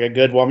advice is like a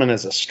good woman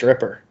is a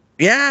stripper.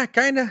 Yeah,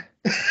 kind of.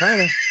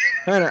 I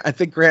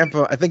think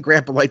Grandpa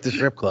liked the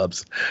strip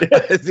clubs.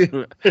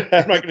 I'm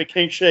not going to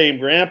kink shame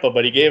Grandpa,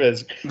 but he gave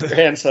his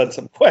grandson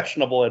some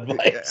questionable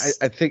advice.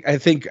 I think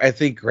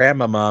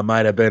Grandmama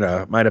might have been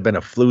a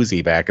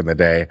floozy back in the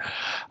day.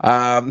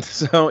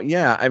 So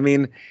yeah, I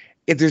mean,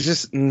 there's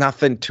just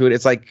nothing to it.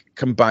 It's like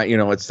combined.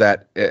 It's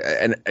that,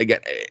 and again,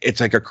 it's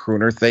like a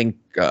crooner thing,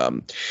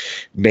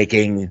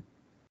 making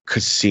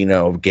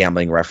casino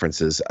gambling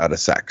references out of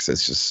sex.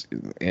 It's just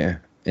yeah.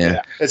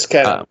 It's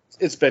kind of.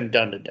 It's been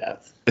done to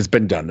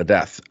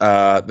death.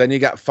 Then you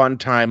got Fun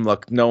Time.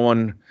 Look, no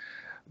one.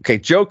 Okay,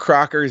 Joe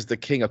Crocker is the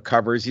king of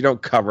covers. You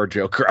don't cover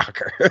Joe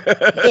Crocker.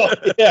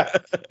 Yeah,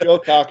 Joe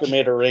Crocker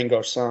made a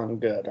Ringo song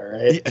good. All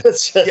right.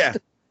 Yeah.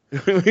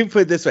 We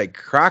put it this way: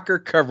 Crocker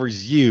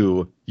covers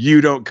you.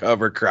 You don't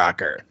cover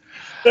Crocker.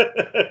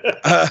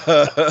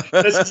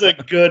 This is a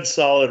good,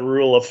 solid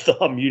rule of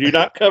thumb. You do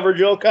not cover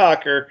Joe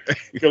Cocker.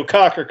 Joe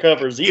Cocker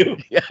covers you.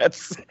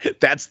 Yes,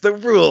 that's the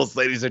rules,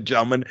 ladies and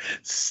gentlemen.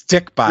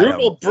 Stick by them.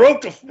 Bruno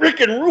broke the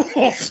freaking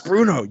rules.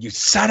 Bruno, you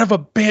son of a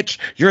bitch.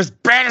 You're as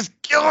bad as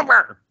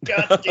Gilmer.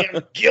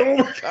 Goddamn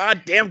Gilmer.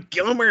 Goddamn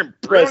Gilmer and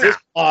Bruno. His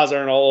paws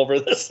aren't all over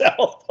this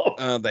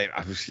album.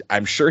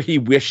 I'm sure he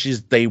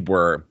wishes they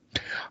were.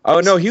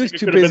 Oh, no, he was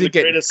too busy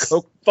getting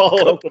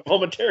follow-up to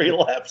Momentary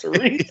Lapse of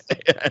Reason.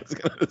 Yeah, I was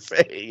going to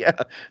say, yeah.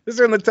 This is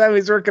around the time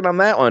he's working on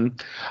that one.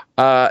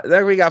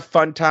 Then we got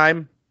Fun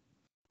Time.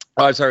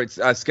 Oh, sorry,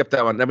 I skipped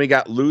that one. Then we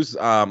got Lose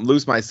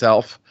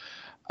Myself,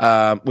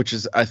 which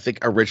is, I think,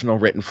 original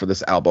written for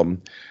this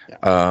album.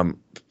 Yeah.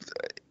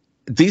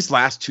 These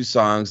last two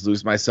songs,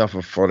 Lose Myself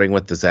and Flirting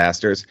with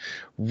Disasters,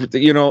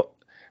 you know,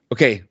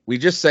 okay, we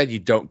just said you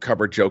don't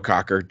cover Joe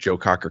Cocker. Joe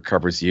Cocker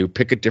covers you.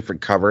 Pick a different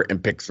cover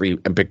and pick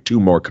two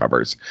more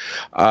covers.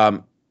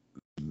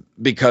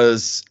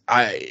 Because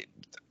I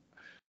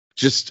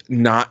just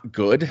not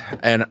good.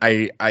 And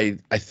I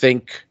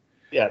think.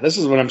 Yeah, this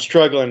is when I'm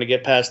struggling to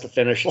get past the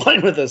finish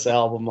line with this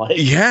album.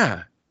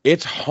 Yeah,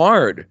 it's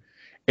hard.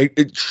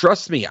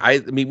 Trust me. I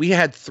mean, we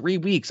had 3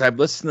 weeks. I've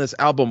listened to this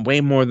album way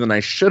more than I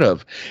should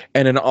have.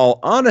 And in all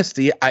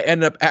honesty, I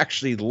ended up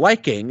actually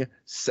liking,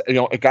 you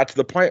know, it got to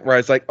the point where I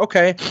was like,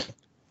 okay,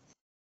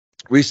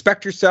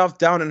 Respect Yourself,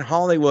 Down in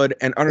Hollywood,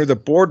 and Under the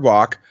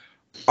Boardwalk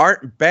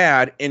aren't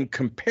bad in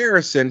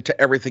comparison to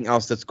everything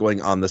else that's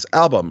going on this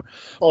album.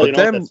 Well, you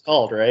know what that's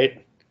called,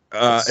 right?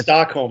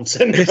 Stockholm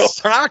Syndrome.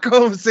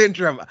 Stockholm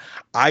Syndrome.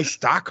 I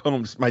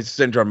Stockholm my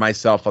syndrome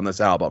myself on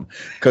this album.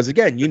 Because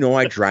again, you know,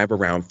 I drive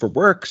around for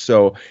work.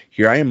 So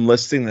here I am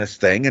listing this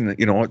thing. And,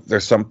 you know,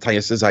 there's some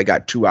places I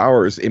got 2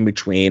 hours in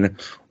between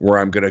where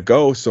I'm going to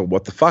go. So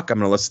what the fuck? I'm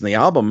going to listen to the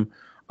album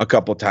a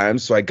couple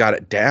times. So I got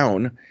it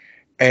down.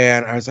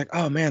 And I was like,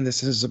 oh, man,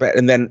 this is so bad.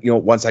 And then, you know,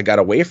 once I got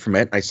away from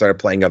it, I started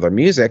playing other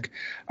music.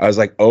 I was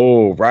like,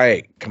 oh,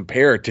 right,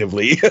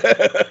 comparatively.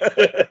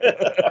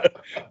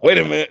 Wait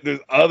a minute, there's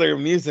other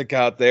music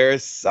out there,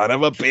 son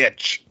of a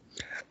bitch.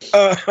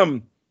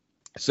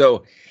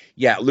 So,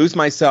 yeah, Lose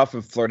Myself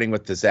and Flirting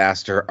with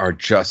Disaster are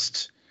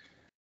just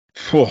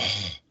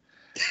rough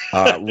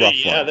yeah,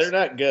 ones. They're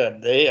not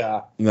good.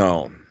 They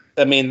No.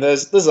 I mean,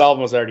 this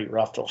album was already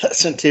rough to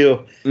listen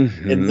to.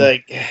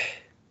 Mm-hmm.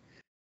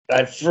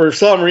 It's for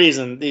some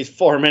reason, these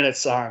 4-minute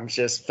songs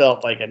just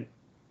felt like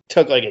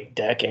took like a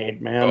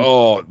decade, man.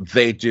 Oh,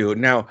 they do.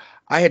 Now,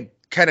 I had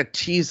kind of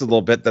teased a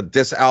little bit that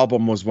this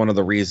album was one of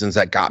the reasons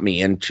that got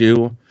me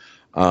into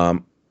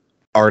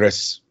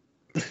artists,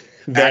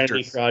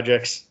 vanity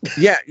projects.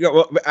 Yeah, you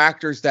know,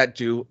 actors that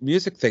do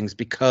music things,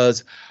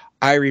 because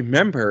I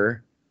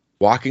remember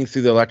walking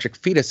through the Electric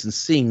Fetus and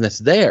seeing this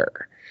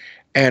there.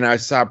 And I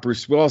saw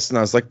Bruce Willis and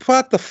I was like,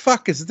 what the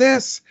fuck is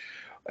this?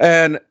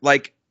 And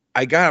like,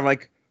 I'm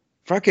like,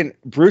 fucking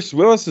Bruce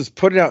Willis is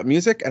putting out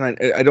music. And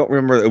I don't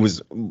remember, it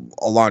was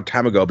a long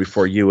time ago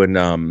before you and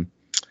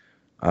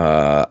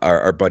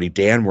our buddy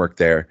Dan worked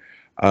there.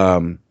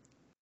 I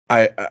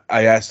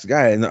asked the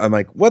guy and I'm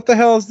like, what the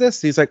hell is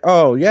this? He's like,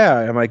 oh yeah.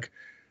 I'm like,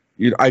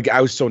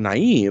 I was so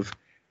naive.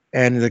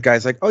 And the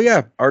guy's like, oh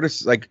yeah,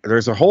 artists, like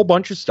there's a whole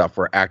bunch of stuff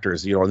where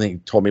actors, you know, and he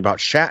told me about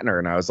Shatner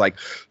and I was like,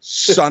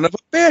 son of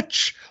a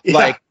bitch. Yeah.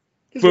 Like,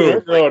 boom. When we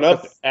were growing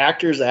up,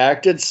 actors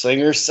acted,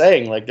 singers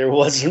sang. Like there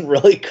wasn't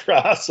really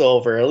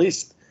crossover. At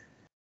least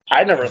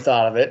I never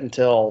thought of it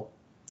until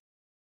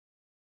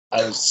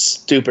I was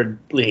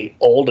stupidly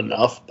old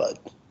enough, but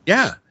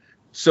yeah.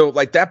 So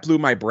like that blew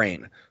my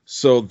brain.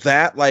 So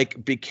that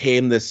like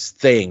became this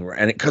thing,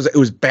 and because it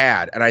was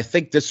bad, and I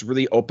think this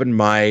really opened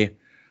my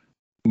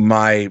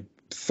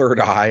third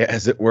eye,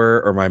 as it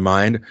were, or my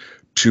mind,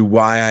 to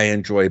why I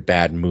enjoy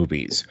bad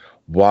movies,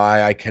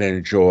 why I can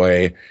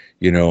enjoy,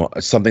 you know,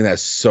 something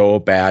that's so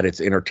bad it's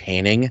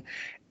entertaining,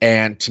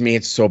 and to me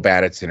it's so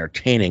bad it's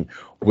entertaining.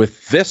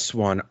 With this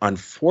one,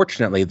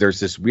 unfortunately, there's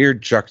this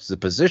weird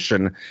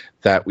juxtaposition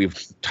that we've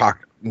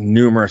talked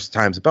numerous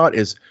times about,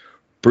 is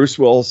Bruce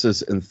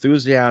Willis's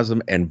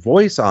enthusiasm and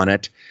voice on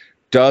it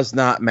does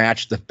not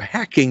match the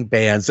backing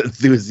band's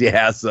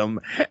enthusiasm.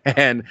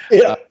 And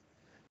yeah.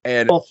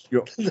 Well, you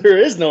know, there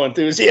is no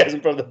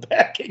enthusiasm from the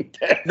backing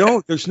band.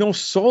 No, there's no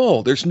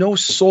soul. There's no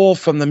soul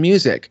from the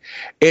music.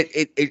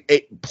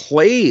 It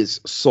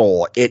plays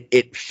soul.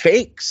 It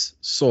fakes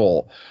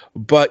soul,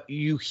 but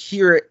you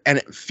hear it and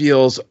it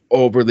feels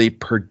overly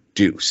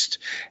produced.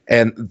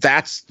 And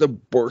that's the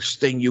worst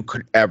thing you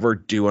could ever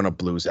do on a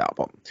blues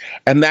album.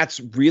 And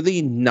that's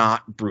really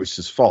not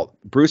Bruce's fault.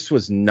 Bruce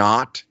was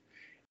not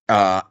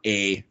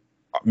a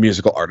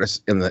musical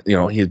artist in the, you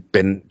know, he'd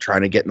been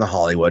trying to get into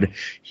Hollywood.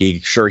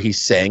 He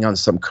sang on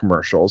some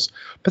commercials,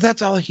 but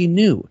that's all he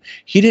knew.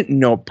 He didn't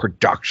know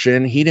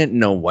production. He didn't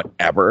know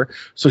whatever.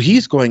 So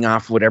he's going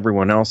off what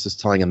everyone else is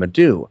telling him to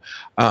do.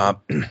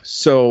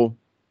 So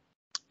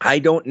I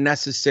don't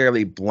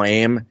necessarily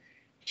blame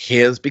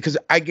his, because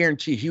I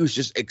guarantee he was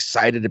just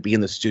excited to be in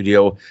the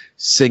studio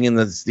singing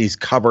these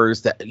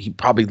covers that he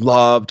probably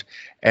loved,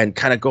 and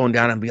kind of going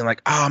down and being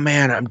like, oh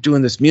man, I'm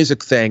doing this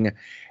music thing.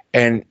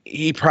 and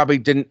he probably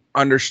didn't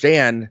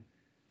understand,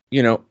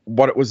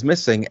 what it was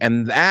missing.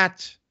 And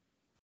that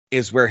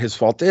is where his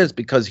fault is,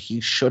 because he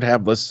should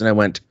have listened and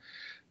went,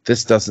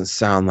 this doesn't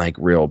sound like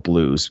real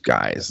blues,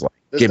 guys. Like,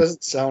 this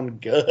doesn't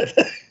sound good.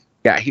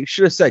 Yeah, he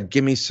should have said,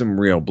 give me some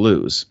real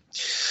blues.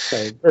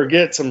 Or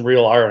get some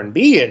real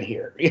R&B in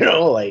here,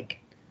 like.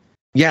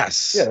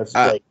 Yes. Yeah, it's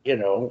like,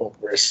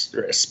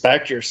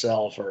 respect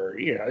yourself, or,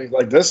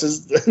 like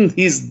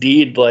these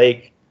need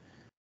like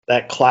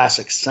that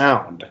classic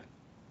sound.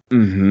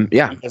 Mm-hmm.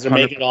 Yeah. Because they're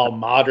making it all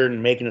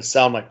modern, making it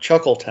sound like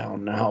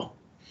Chuckletown now.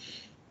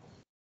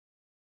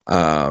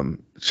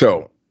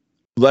 So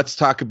let's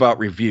talk about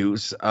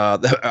reviews.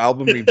 The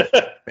album review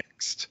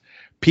mixed.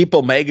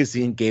 People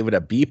Magazine gave it a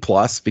B+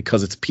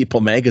 because it's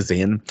People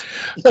Magazine.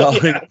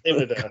 Yeah,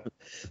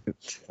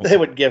 they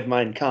would give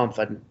Mein Kampf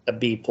a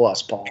B+,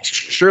 Paul.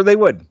 Sure they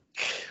would.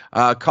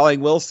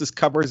 Calling Willis's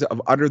covers of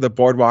Under the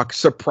Boardwalk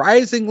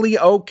surprisingly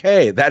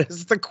okay. That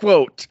is the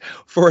quote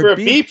for a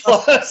B+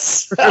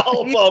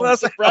 album.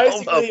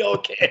 Surprisingly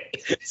okay.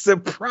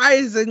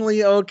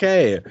 Surprisingly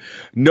okay.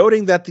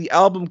 Noting that the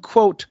album,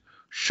 quote,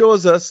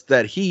 shows us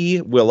that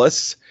he,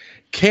 Willis,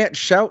 can't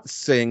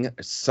sing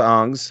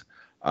songs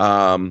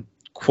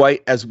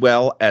quite as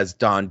well as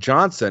Don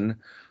Johnson.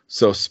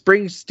 So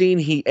Springsteen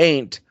he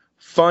ain't,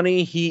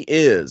 funny he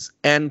is,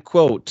 end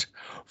quote.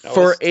 Now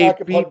for let's talk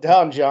about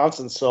Don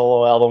Johnson's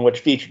solo album, which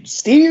featured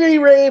Stevie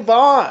Ray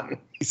Vaughan.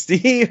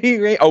 Stevie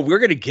Ray. Oh, we're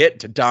gonna get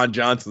to Don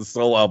Johnson's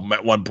solo album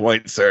at one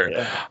point, sir.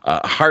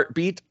 Yeah.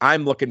 Heartbeat.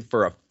 I'm looking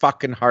for a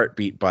fucking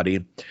heartbeat,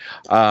 buddy.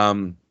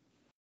 All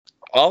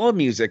of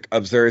music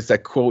observes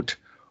that, quote,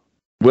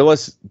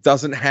 Willis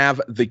doesn't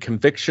have the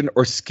conviction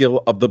or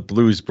skill of the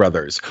Blues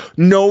Brothers.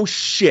 No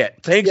shit.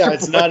 Thanks. Yeah,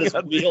 it's not his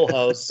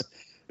wheelhouse.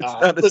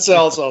 It's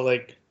also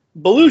like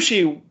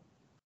Belushi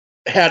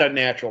had a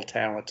natural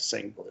talent to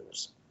sing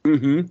blues.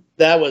 Mm-hmm.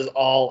 That was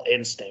all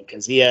instinct,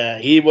 because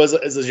he was,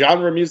 as a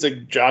genre of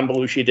music, John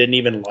Belushi didn't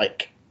even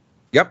like.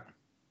 Yep.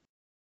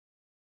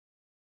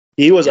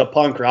 He was a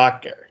punk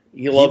rocker.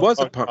 He was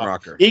a punk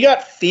rocker. He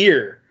got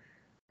Fear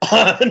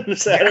on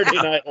Saturday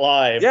Night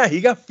Live. Yeah,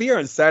 he got Fear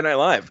on Saturday Night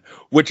Live,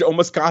 which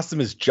almost cost him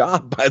his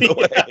job, by the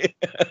way.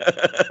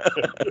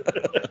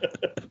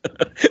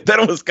 That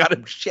almost got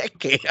him shit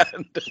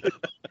canned.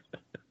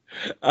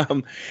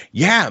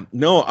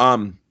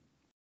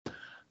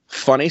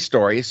 Funny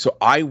story. So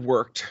I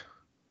worked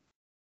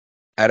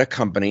at a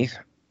company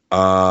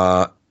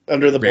under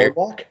the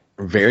boardwalk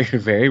very,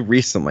 very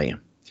recently,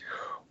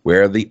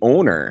 where the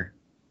owner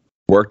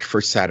worked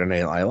for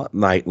Saturday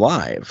Night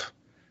Live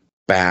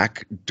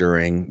back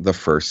during the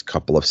first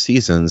couple of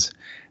seasons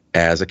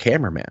as a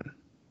cameraman.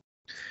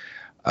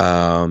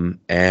 And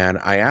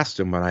I asked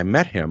him when I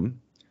met him,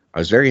 I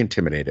was very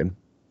intimidated,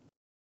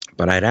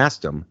 but I'd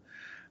asked him,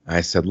 I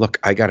said, look,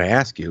 I got to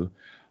ask you,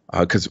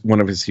 because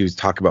he was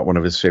talking about one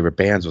of his favorite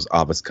bands was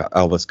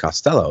Elvis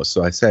Costello.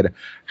 So I said,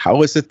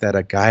 how is it that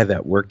a guy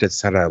that worked at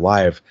Saturday Night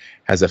Live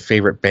has a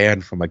favorite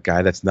band from a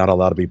guy that's not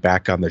allowed to be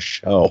back on the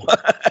show?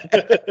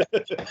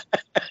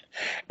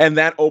 And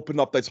that opened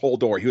up this whole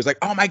door. He was like,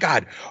 oh my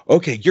God,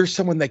 okay, you're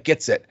someone that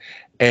gets it.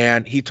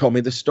 And he told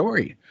me the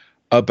story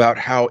about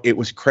how it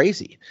was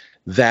crazy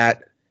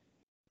that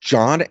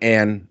John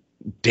and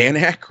Dan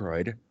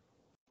Aykroyd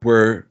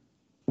were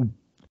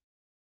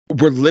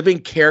living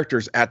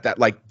characters at that,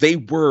 like they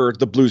were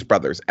the Blues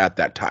Brothers at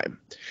that time,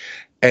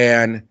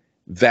 and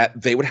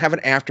that they would have an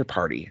after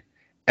party,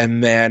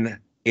 and then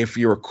if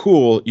you were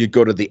cool, you'd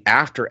go to the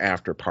after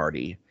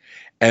party,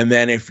 and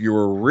then if you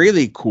were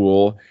really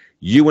cool,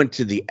 you went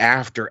to the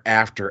after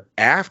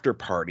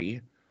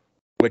party,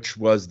 which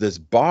was this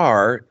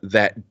bar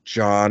that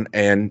John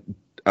and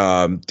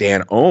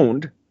Dan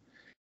owned,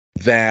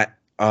 that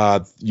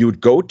you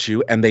would go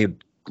to, and they'd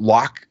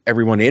lock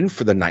everyone in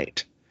for the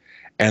night.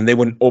 And they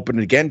wouldn't open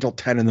it again until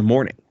 10 in the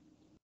morning.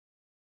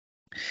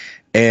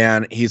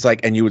 And he's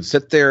like, and you would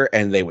sit there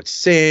and they would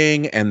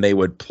sing and they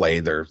would play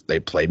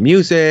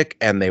music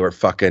and they were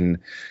fucking,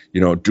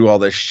 do all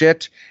this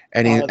shit.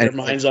 And out of their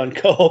minds on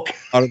coke.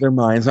 Out of their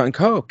minds on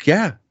coke.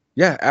 Yeah.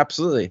 Yeah,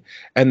 absolutely.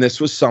 And this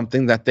was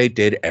something that they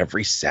did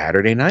every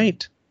Saturday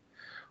night.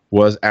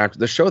 Was after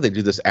the show, they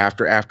do this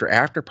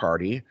after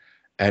party,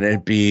 and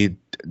it'd be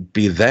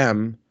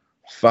them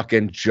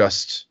fucking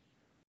just,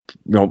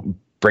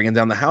 bringing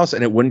down the house,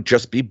 and it wouldn't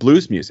just be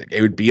blues music.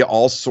 It would be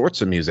all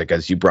sorts of music,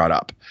 as you brought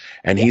up.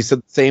 And he said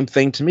the same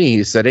thing to me.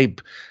 He said, hey,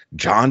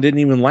 John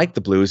didn't even like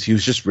the blues. He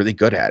was just really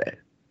good at it.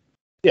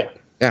 Yeah.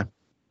 Yeah.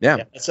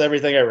 Yeah. That's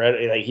everything I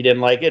read. Like, he didn't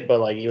like it, but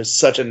like he was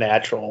such a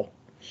natural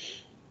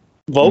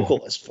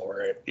vocalist for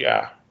it.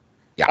 Yeah.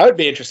 Yeah. I would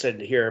be interested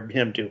to hear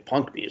him do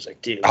punk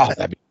music too. Oh,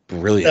 that'd be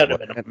brilliant.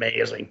 That'd have been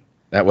amazing.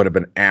 That would have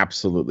been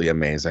absolutely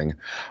amazing.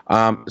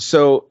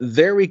 So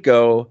there we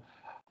go.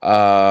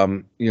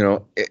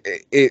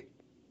 It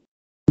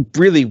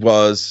really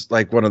was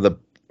like one of the,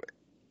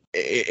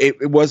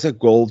 it was a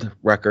gold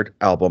record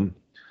album.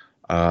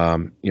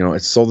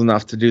 It sold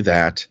enough to do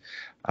that.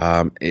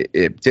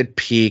 It did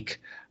peak.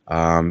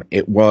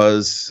 It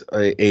was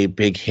a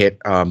big hit,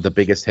 the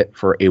biggest hit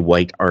for a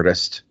white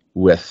artist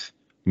with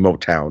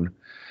Motown,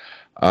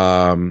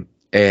 and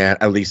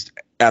at least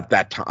at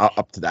that time,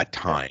 up to that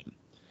time.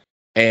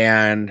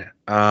 And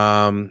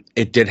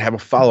it did have a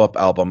follow-up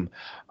album,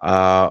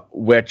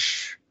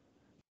 which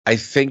I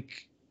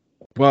think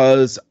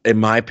was, in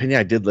my opinion,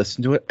 I did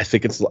listen to it. I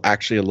think it's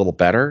actually a little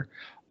better.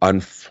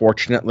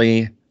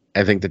 Unfortunately,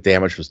 I think the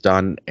damage was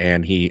done,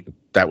 and he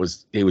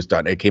was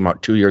done. It came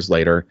out 2 years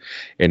later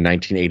in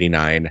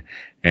 1989,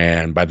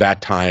 and by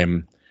that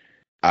time,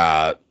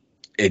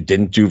 it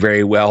didn't do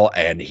very well,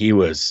 and he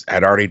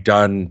had already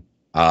done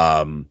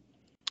Die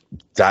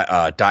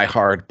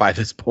Hard by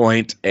this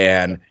point,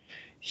 and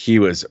he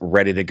was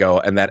ready to go.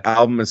 And that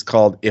album is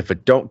called "If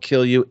It Don't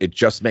Kill You, It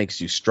Just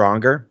Makes You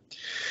Stronger,"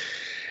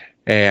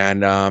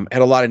 and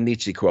had a lot of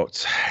Nietzsche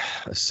quotes.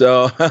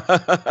 So,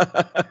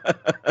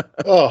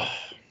 oh,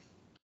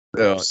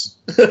 so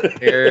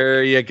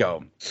there you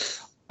go.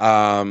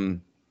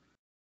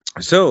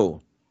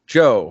 So,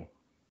 Joe,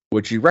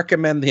 would you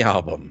recommend the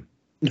album?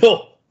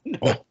 No.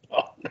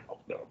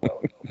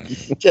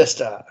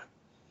 Just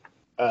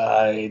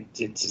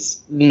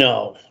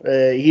no.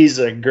 He's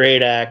a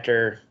great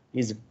actor.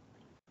 He's a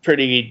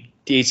pretty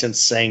decent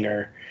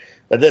singer,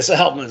 but this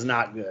album is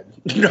not good.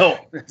 No,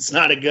 it's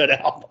not a good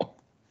album.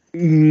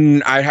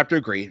 I have to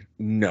agree.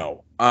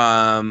 No.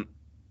 I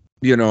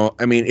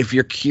mean, if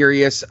you're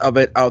curious of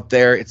it out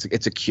there, it's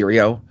a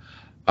curio,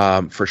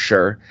 for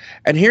sure.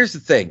 And here's the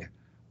thing.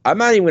 I'm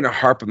not even going to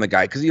harp on the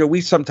guy because, we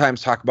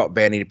sometimes talk about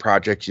vanity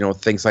projects,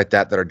 things like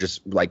that are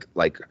just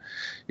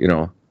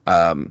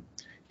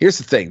here's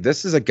the thing.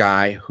 This is a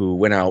guy who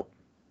went out,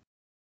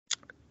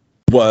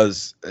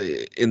 was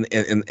in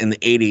the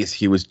 80s,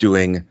 he was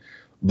doing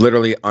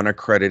literally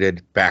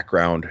unaccredited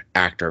background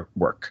actor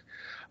work.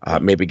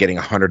 Maybe getting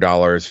 $100,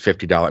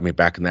 $50. I mean,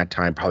 back in that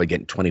time, probably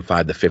getting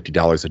 $25 to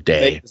 $50 a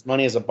day. Made his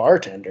money as a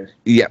bartender.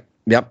 Yep.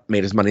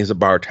 Made his money as a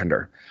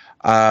bartender.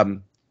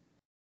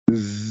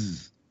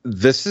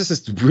 This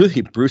is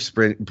really Bruce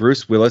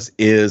Willis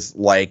is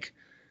like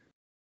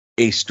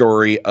a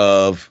story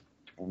of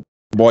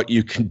what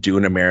you can do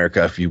in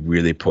America if you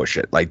really push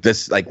it. Like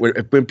this, like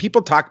when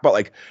people talk about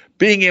like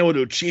being able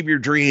to achieve your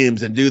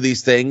dreams and do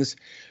these things,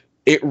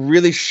 it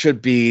really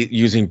should be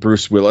using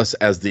Bruce Willis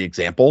as the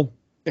example.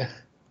 Yeah.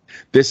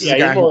 This is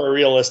you're more a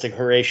realistic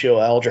Horatio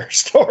Alger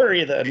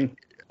story than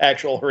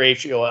actual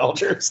Horatio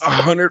Alger.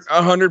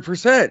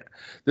 100%.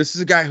 This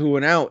is a guy who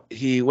went out.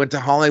 He went to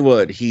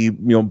Hollywood. He,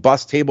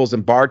 bussed tables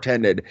and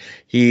bartended.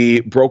 He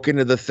broke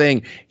into the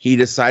thing. He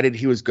decided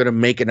he was going to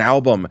make an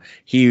album.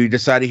 He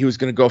decided he was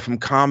going to go from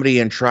comedy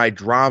and try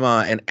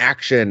drama and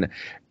action,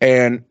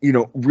 and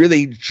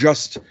really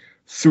just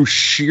through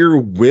sheer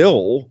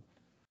will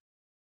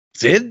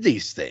did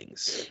these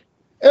things.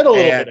 And a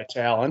little bit of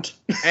talent.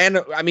 And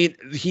I mean,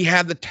 he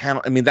had the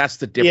talent. I mean, that's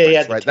the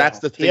difference, right? That's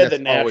the thing. He had the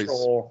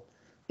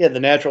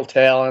natural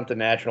talent, the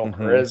natural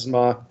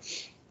charisma.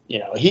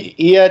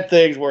 He had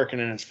things working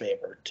in his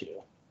favor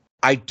too.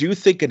 I do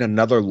think in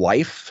another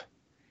life,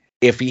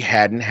 if he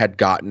hadn't had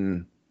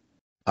gotten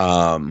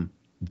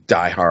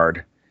Die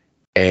Hard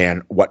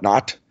and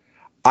whatnot,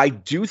 I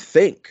do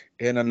think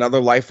in another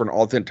life or an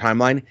alternate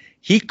timeline,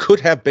 he could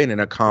have been an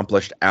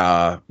accomplished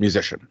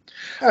musician.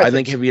 I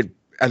think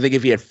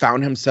if he had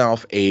found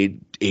himself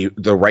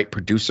the right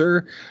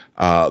producer,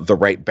 the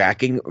right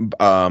backing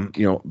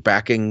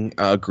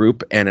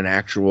group, and an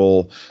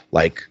actual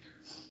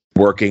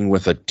working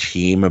with a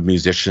team of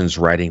musicians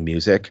writing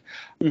music,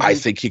 I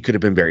think he could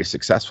have been very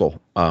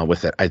successful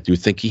with it. I do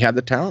think he had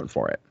the talent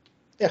for it.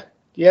 Yeah,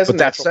 he has. But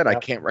that said, I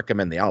can't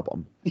recommend the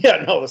album.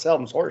 Yeah, no, this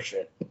album's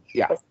horseshit.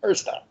 Yeah,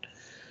 first time.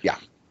 Yeah,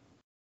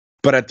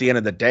 but at the end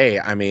of the day,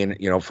 I mean,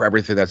 for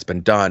everything that's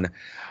been done,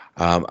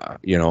 I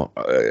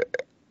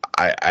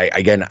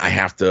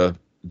have to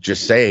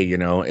just say,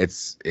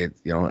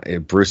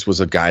 Bruce was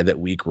a guy that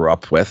we grew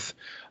up with.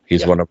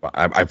 He's one of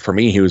for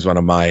me, he was one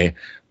of my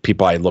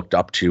people I looked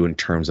up to in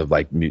terms of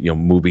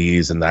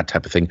movies and that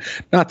type of thing.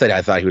 Not that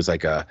I thought he was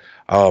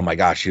oh my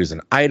gosh, he was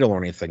an idol or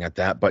anything like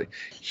that, but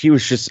he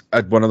was just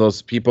one of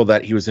those people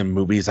that he was in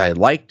movies I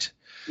liked.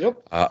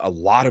 Yep. A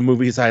lot of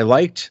movies I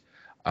liked.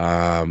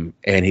 And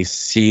he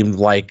seemed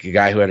like a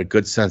guy who had a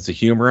good sense of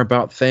humor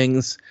about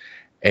things.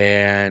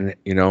 And,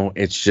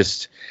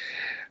 it's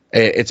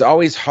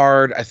always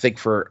hard, I think,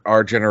 for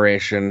our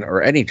generation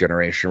or any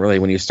generation, really,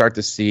 when you start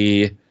to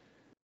see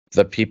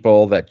the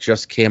people that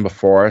just came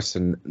before us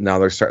and now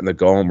they're starting to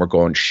go and we're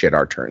going, shit,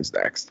 our turn's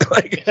next. The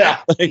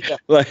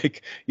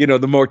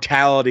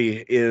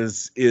mortality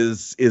is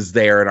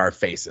there in our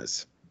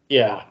faces.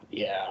 Yeah.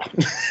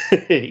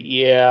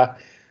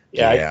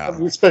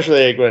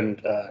 Especially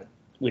when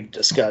we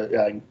discussed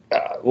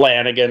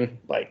Lanigan,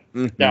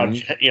 now,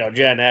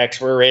 Gen X,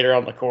 we're right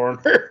around the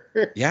corner.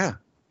 Yeah,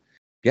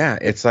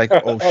 it's like,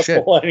 oh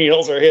shit.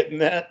 Millennials are hitting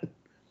that.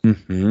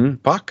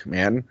 Fuck,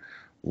 man.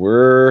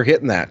 We're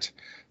hitting that.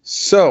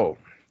 So,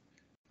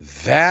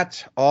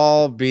 that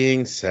all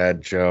being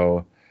said,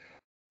 Joe,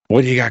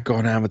 what do you got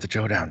going on with the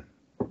Joe-Down?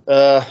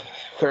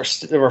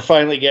 We're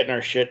finally getting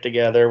our shit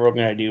together. We're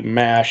going to do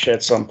MASH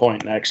at some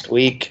point next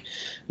week.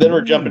 Then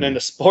we're jumping into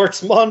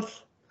Sports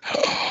Month.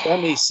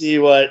 Let me see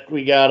what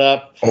we got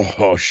up.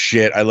 Oh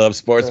shit! I love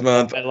Sports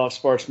Month. I love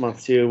Sports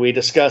Month too. We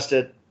discussed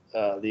it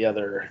the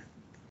other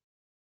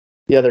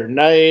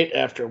night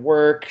after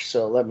work.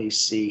 So let me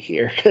see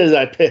here because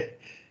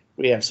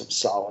we have some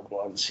solid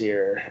ones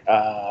here.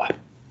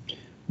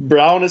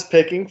 Brown is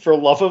picking for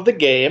Love of the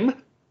Game.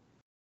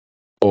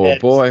 Oh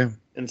boy!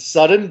 And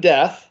Sudden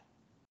Death.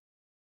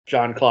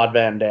 Jean-Claude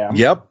Van Damme.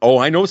 Yep. Oh,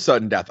 I know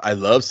Sudden Death. I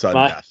love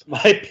Sudden Death.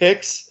 My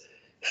picks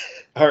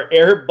are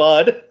Air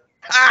Bud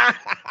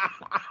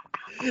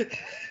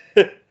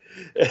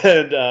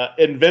and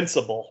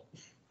Invincible.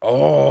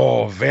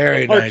 Oh,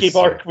 very nice. Marky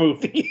Mark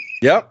movie.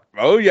 Yep.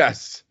 Oh,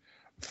 yes.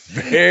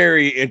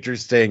 Very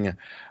interesting.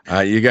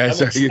 You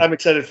guys I'm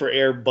excited for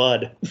Air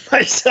Bud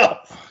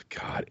myself. Oh,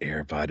 God,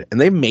 Air Bud.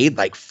 And they made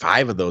like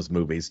 5 of those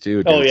movies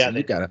too. Dude. Oh yeah. So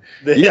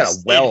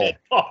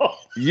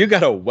you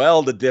got a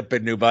well to dip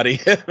into, buddy.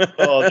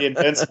 Oh, the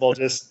Invincible.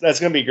 That's going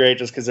to be great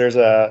just because there's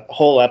a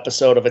whole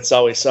episode of It's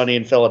Always Sunny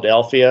in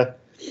Philadelphia.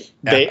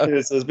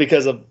 This is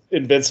because of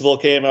Invincible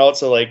came out,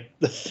 so like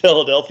the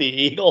Philadelphia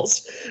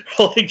Eagles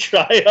holding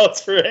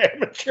tryouts for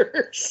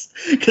amateurs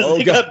because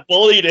they got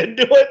bullied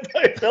into it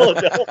by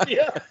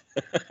Philadelphia.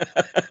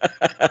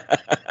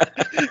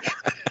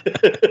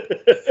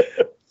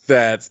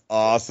 That's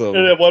awesome.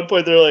 And at one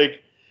point they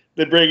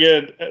bring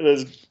in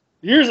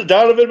here's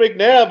Donovan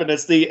McNabb, and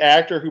it's the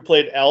actor who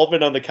played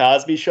Alvin on the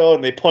Cosby Show,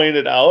 and they point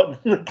it out.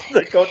 And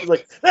the coach is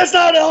like, "That's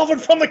not Alvin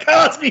from the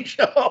Cosby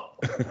Show."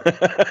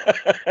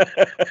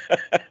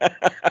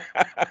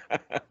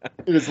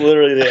 It is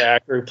literally the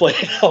actor who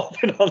played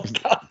Alvin on the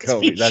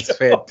Cosby Show. That's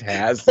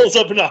fantastic. Pulls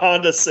up in a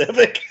Honda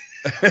Civic.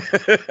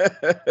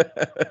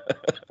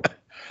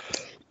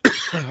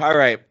 All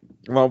right.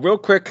 Well, real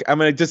quick,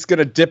 I'm just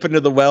gonna dip into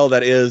the well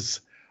that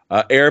is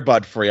Air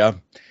Bud for you.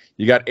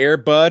 You got Air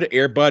Bud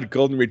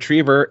Golden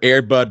Retriever,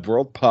 Air Bud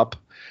World Pup,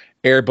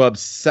 Air Bud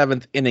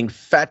 7th Inning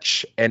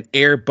Fetch, and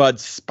Air Bud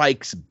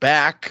Spikes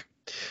Back.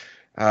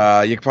 You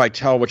can probably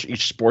tell which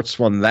each sports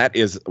one that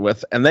is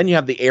with. And then you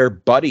have the Air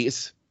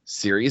Buddies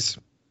series,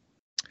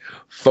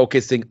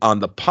 focusing on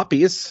the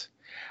puppies.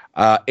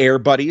 Air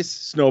Buddies,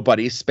 Snow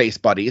Buddies, Space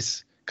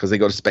Buddies, because they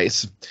go to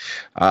space.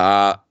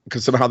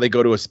 Because somehow they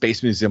go to a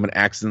space museum and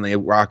accidentally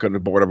rock on the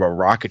board of a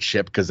rocket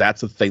ship, because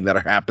that's a thing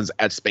that happens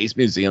at space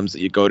museums that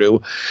you go to.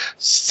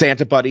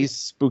 Santa Buddies,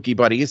 Spooky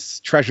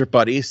Buddies, Treasure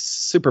Buddies,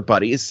 Super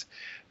Buddies,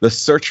 The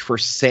Search for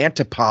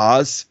Santa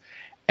Paws,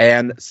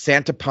 and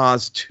Santa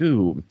Paws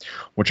 2,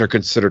 which are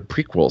considered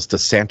prequels to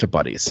Santa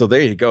Buddies. So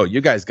there you go.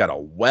 You guys got a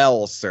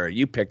well, sir.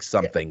 You picked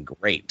something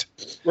great.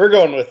 We're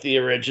going with the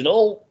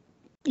original.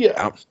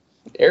 Yeah.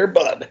 Air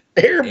Bud.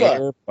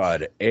 Well,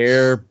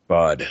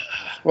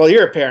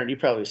 you're a parent. You've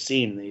probably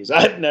seen these.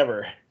 I've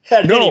never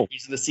had any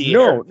reason to see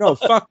No,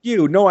 fuck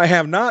you. No, I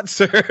have not,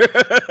 sir.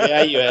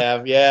 Yeah, you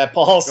have. Yeah,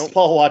 Paul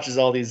watches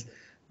all these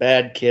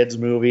bad kids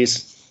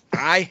movies.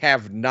 I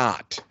have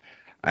not.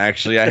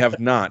 Actually, I have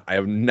not. I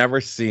have never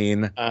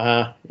seen.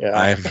 Yeah.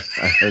 I have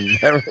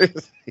never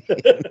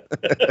seen.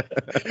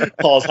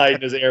 Paul's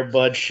hiding his Air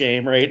Bud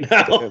shame right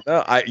now.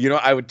 No,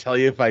 I would tell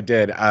you if I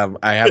did.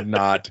 I have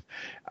not.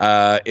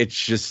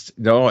 It's just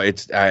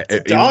it's a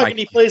dog, and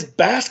he plays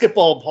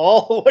basketball.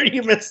 Paul, what are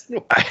you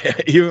missing?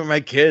 Even my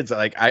kids,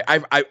 like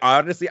I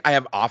honestly, I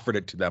have offered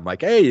it to them,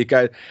 like, hey, you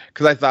guys,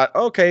 because I thought,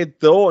 okay,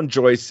 they'll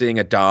enjoy seeing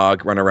a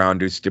dog run around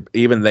do stupid.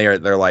 Even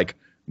they're like,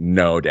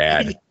 no,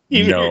 Dad.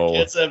 Even your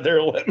kids have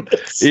their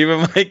limits.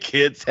 Even my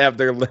kids have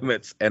their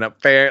limits, and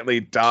apparently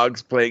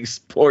dogs playing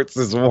sports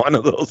is one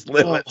of those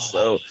limits.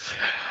 So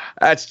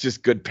that's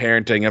just good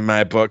parenting in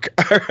my book.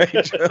 All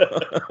right, Joe.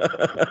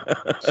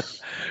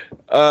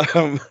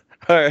 All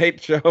right,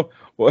 Joe.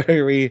 What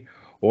are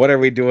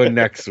we doing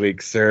next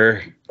week,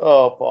 sir?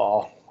 Oh,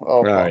 Paul.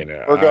 I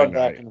know. We're going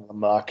back into the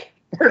muck.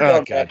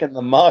 Back in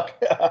the muck.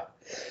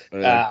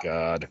 Oh,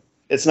 God.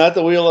 It's not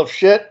the wheel of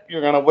shit.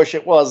 You're going to wish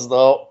it was,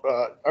 though.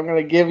 I'm going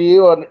to give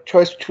you a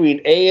choice between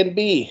A and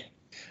B.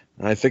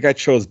 I think I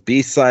chose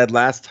B side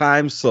last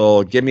time,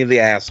 so give me the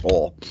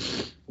asshole.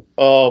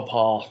 Oh,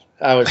 Paul.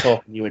 I was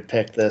hoping you would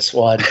pick this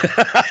one.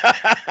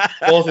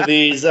 Both of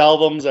these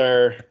albums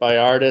are by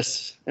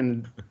artists,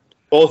 and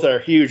both are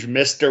huge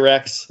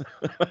misdirects,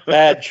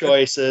 bad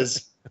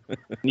choices.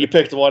 You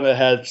picked one that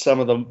had some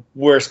of the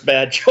worst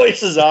bad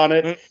choices on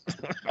it.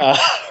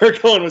 We're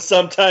going with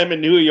Sometime in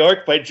New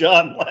York by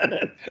John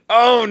Lennon.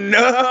 Oh,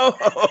 no!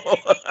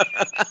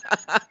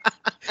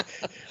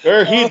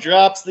 Where he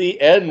drops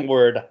the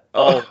N-word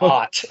a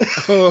lot.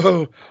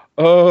 Oh,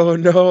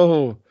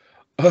 no.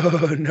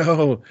 Oh,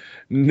 no.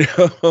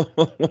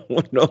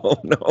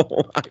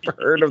 I've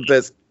heard of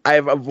this.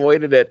 I've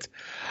avoided it.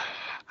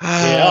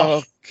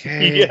 Yeah.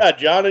 Okay. Yeah,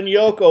 John and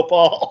Yoko,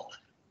 Paul.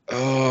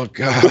 Oh,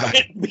 God.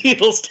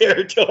 Beatles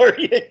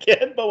territory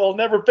again, but we'll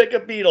never pick a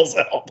Beatles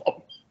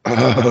album.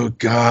 Oh,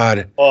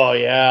 God. Oh,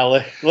 yeah.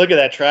 Look at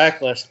that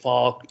track list,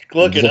 Paul.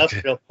 Look it up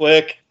real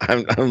quick.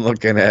 I'm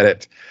looking at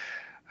it.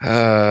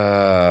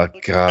 Oh,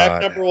 God.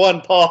 Track number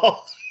 1,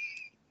 Paul.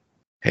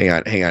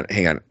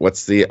 Hang on.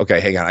 What's the okay?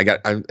 Hang on.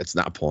 It's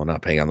not pulling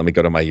up. Hang on. Let me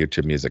go to my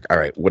YouTube music. All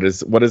right. What is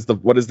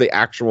the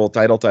actual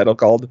title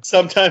called?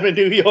 Sometime in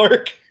New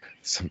York.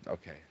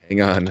 Okay.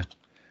 Hang on.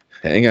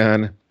 Hang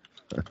on.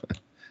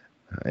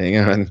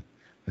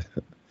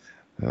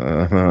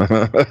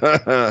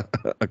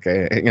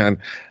 Okay. Hang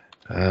on.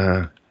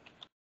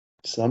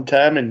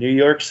 Sometime in New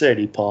York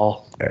City,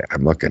 Paul. Okay,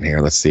 I'm looking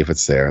here. Let's see if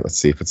it's there.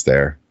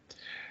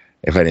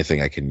 If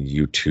anything, I can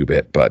YouTube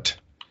it, but.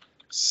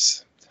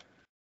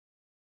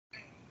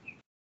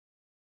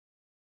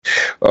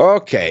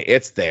 Okay,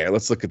 it's there.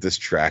 Let's look at this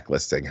track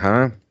listing,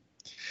 huh?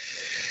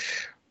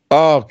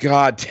 Oh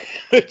God!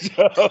 This is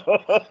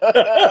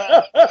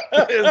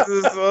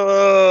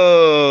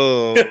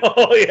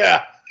Oh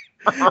yeah.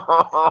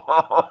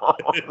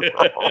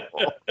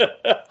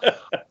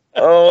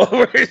 Oh,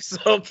 we're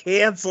so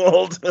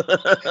canceled. Don't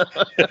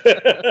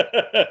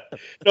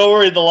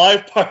worry, the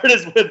live part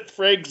is with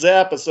Frank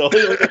Zappa, so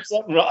he'll get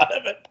something out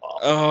of it, Paul.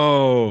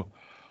 Oh,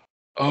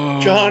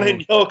 John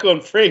and Yoko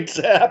and Frank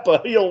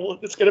Zappa.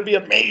 It's going to be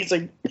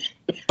amazing.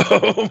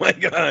 Oh my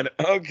God.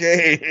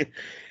 Okay.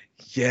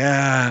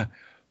 Yeah.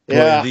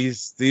 Yeah. Boy,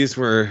 these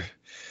were.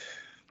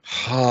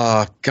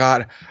 Oh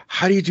God.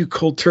 How do you do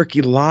Cold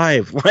Turkey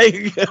live?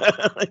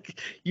 Like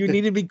you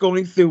need to be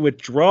going through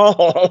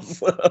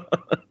withdrawals.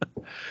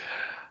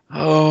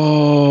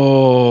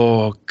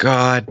 Oh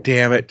God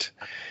damn it.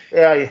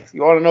 Yeah,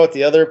 you want to know what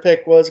the other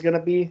pick was going to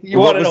be? You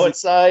want to know what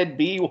side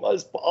B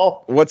was,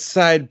 Paul? What's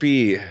side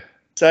B?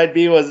 Side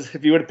B was,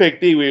 if you would have picked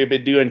B, we would have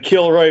been doing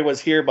Kilroy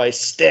Was Here by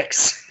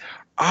Styx.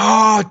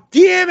 Oh,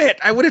 damn it.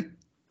 I would have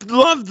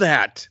loved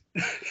that.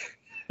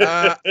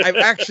 I've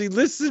actually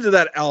listened to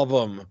that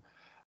album.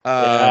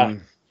 Yeah.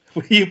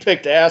 You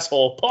picked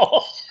Asshole,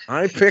 Paul.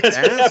 I picked That's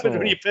Asshole. what happened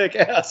when you pick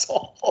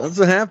Asshole. That's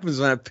what happens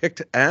when I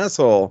picked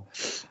Asshole.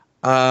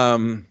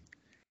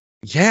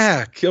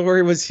 Yeah,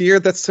 Kilroy Was Here.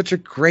 That's such a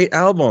great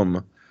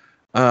album.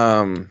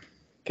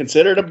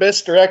 Considered a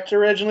misdirect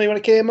originally when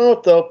it came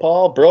out, though,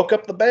 Paul. Broke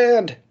up the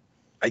band.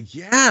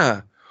 Yeah,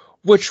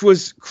 which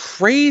was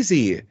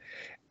crazy.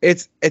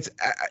 It's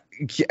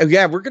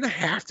yeah, we're gonna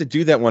have to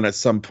do that one at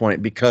some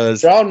point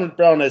because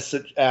Brown has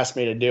asked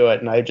me to do it,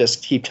 and I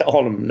just keep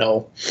telling him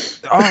no.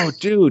 Oh,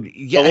 dude,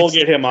 yeah, so we'll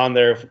get him on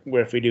there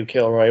if we do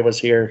Kilroy Was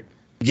Here.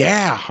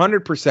 Yeah,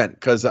 100%.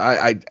 Because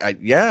I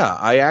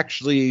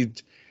actually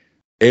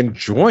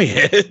enjoy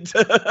it.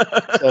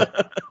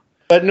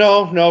 But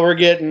no, we're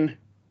getting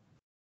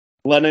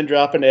Lennon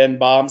dropping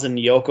N-bombs and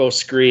Yoko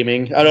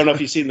screaming. I don't know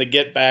if you've seen the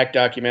Get Back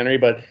documentary,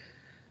 but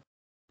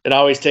it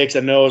always takes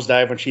a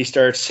nosedive when she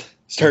starts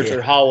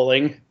her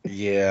howling.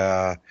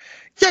 Yeah.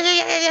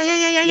 Yeah,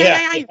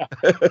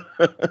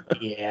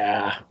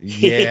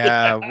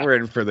 we're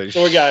in for the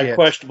So we got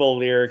questionable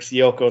lyrics,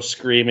 Yoko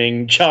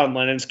screaming, John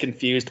Lennon's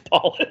confused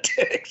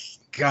politics.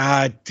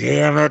 God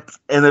damn it.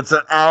 And it's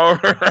an hour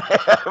and a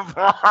half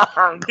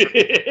long.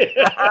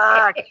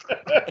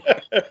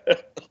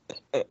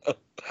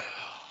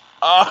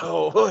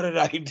 Oh, what did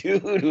I do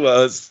to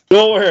us?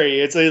 Don't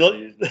worry, it's a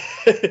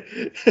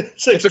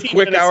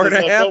quick hour and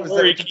a half. Don't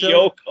worry,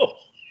 Kyoko.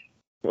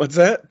 What's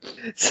that?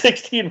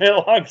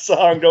 16-minute long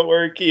song, Don't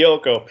Worry,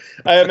 Kyoko.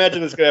 I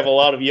imagine it's going to have a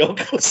lot of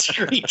Yoko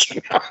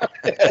screeching on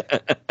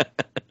it.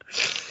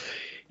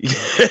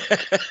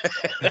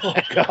 Oh,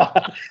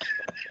 God.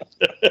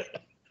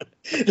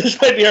 This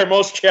might be our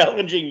most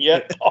challenging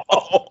yet.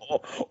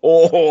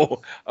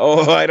 Oh,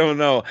 I don't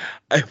know.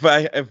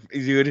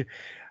 Dude,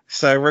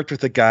 so I worked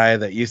with a guy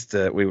that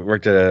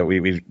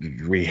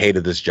we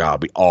hated this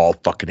job. We all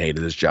fucking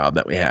hated this job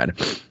that we had.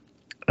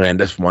 And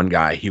this one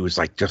guy, he was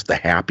like just the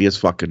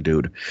happiest fucking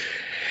dude.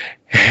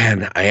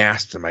 And I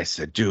asked him, I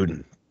said,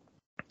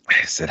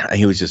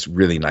 he was just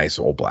really nice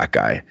old black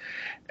guy.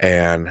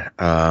 And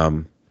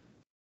I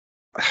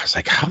was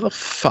like, how the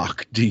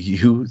fuck do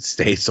you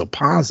stay so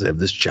positive?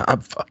 This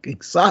job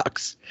fucking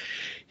sucks.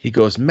 He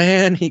goes,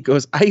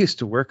 I used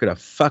to work at a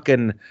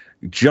fucking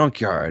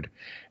junkyard.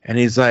 And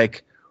he's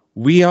like,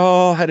 we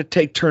all had to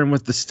take turn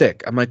with the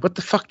stick. I'm like, what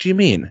the fuck do you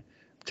mean?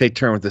 Take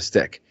turn with the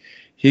stick.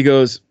 He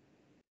goes,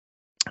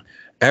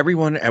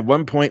 everyone at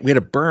one point we had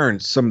to burn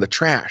some of the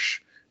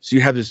trash. So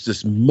you have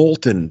this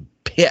molten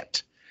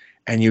pit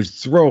and you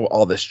throw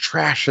all this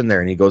trash in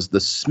there. And he goes,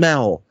 the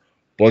smell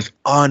was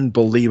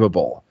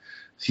unbelievable.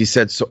 He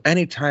said, so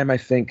anytime I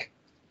think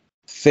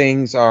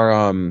things are,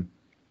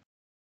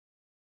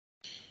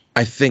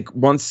 I think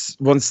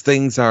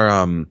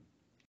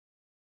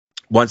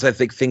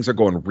things are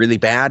going really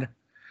bad,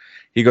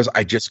 he goes,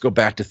 I just go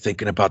back to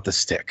thinking about the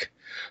stick.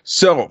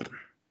 So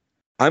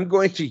I'm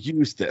going to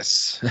use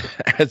this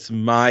as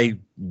my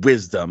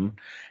wisdom.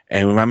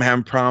 And when I'm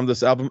having a problem with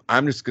this album,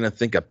 I'm just going to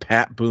think of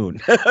Pat Boone.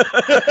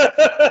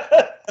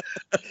 I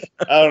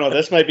don't know.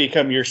 This might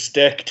become your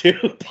stick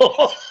too,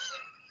 Paul.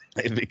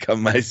 It'd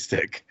become my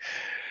stick.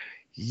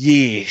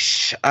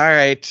 Yeesh. All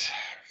right.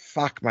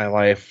 Fuck my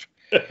life.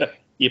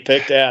 You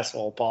picked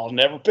Asshole, Paul.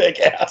 Never pick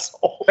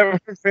Asshole. Never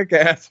pick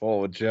Asshole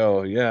with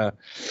Joe. Yeah.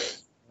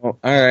 Well,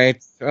 all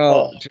right.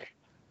 Well,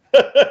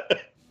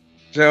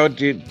 Joe,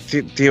 do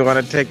you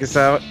want to take us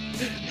out?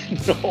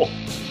 No.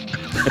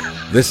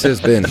 This has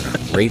been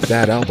Rate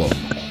That Album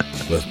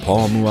with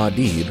Paul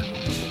Muad'Dib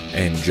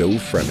and Joe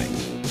Fremming.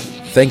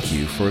 Thank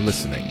you for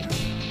listening.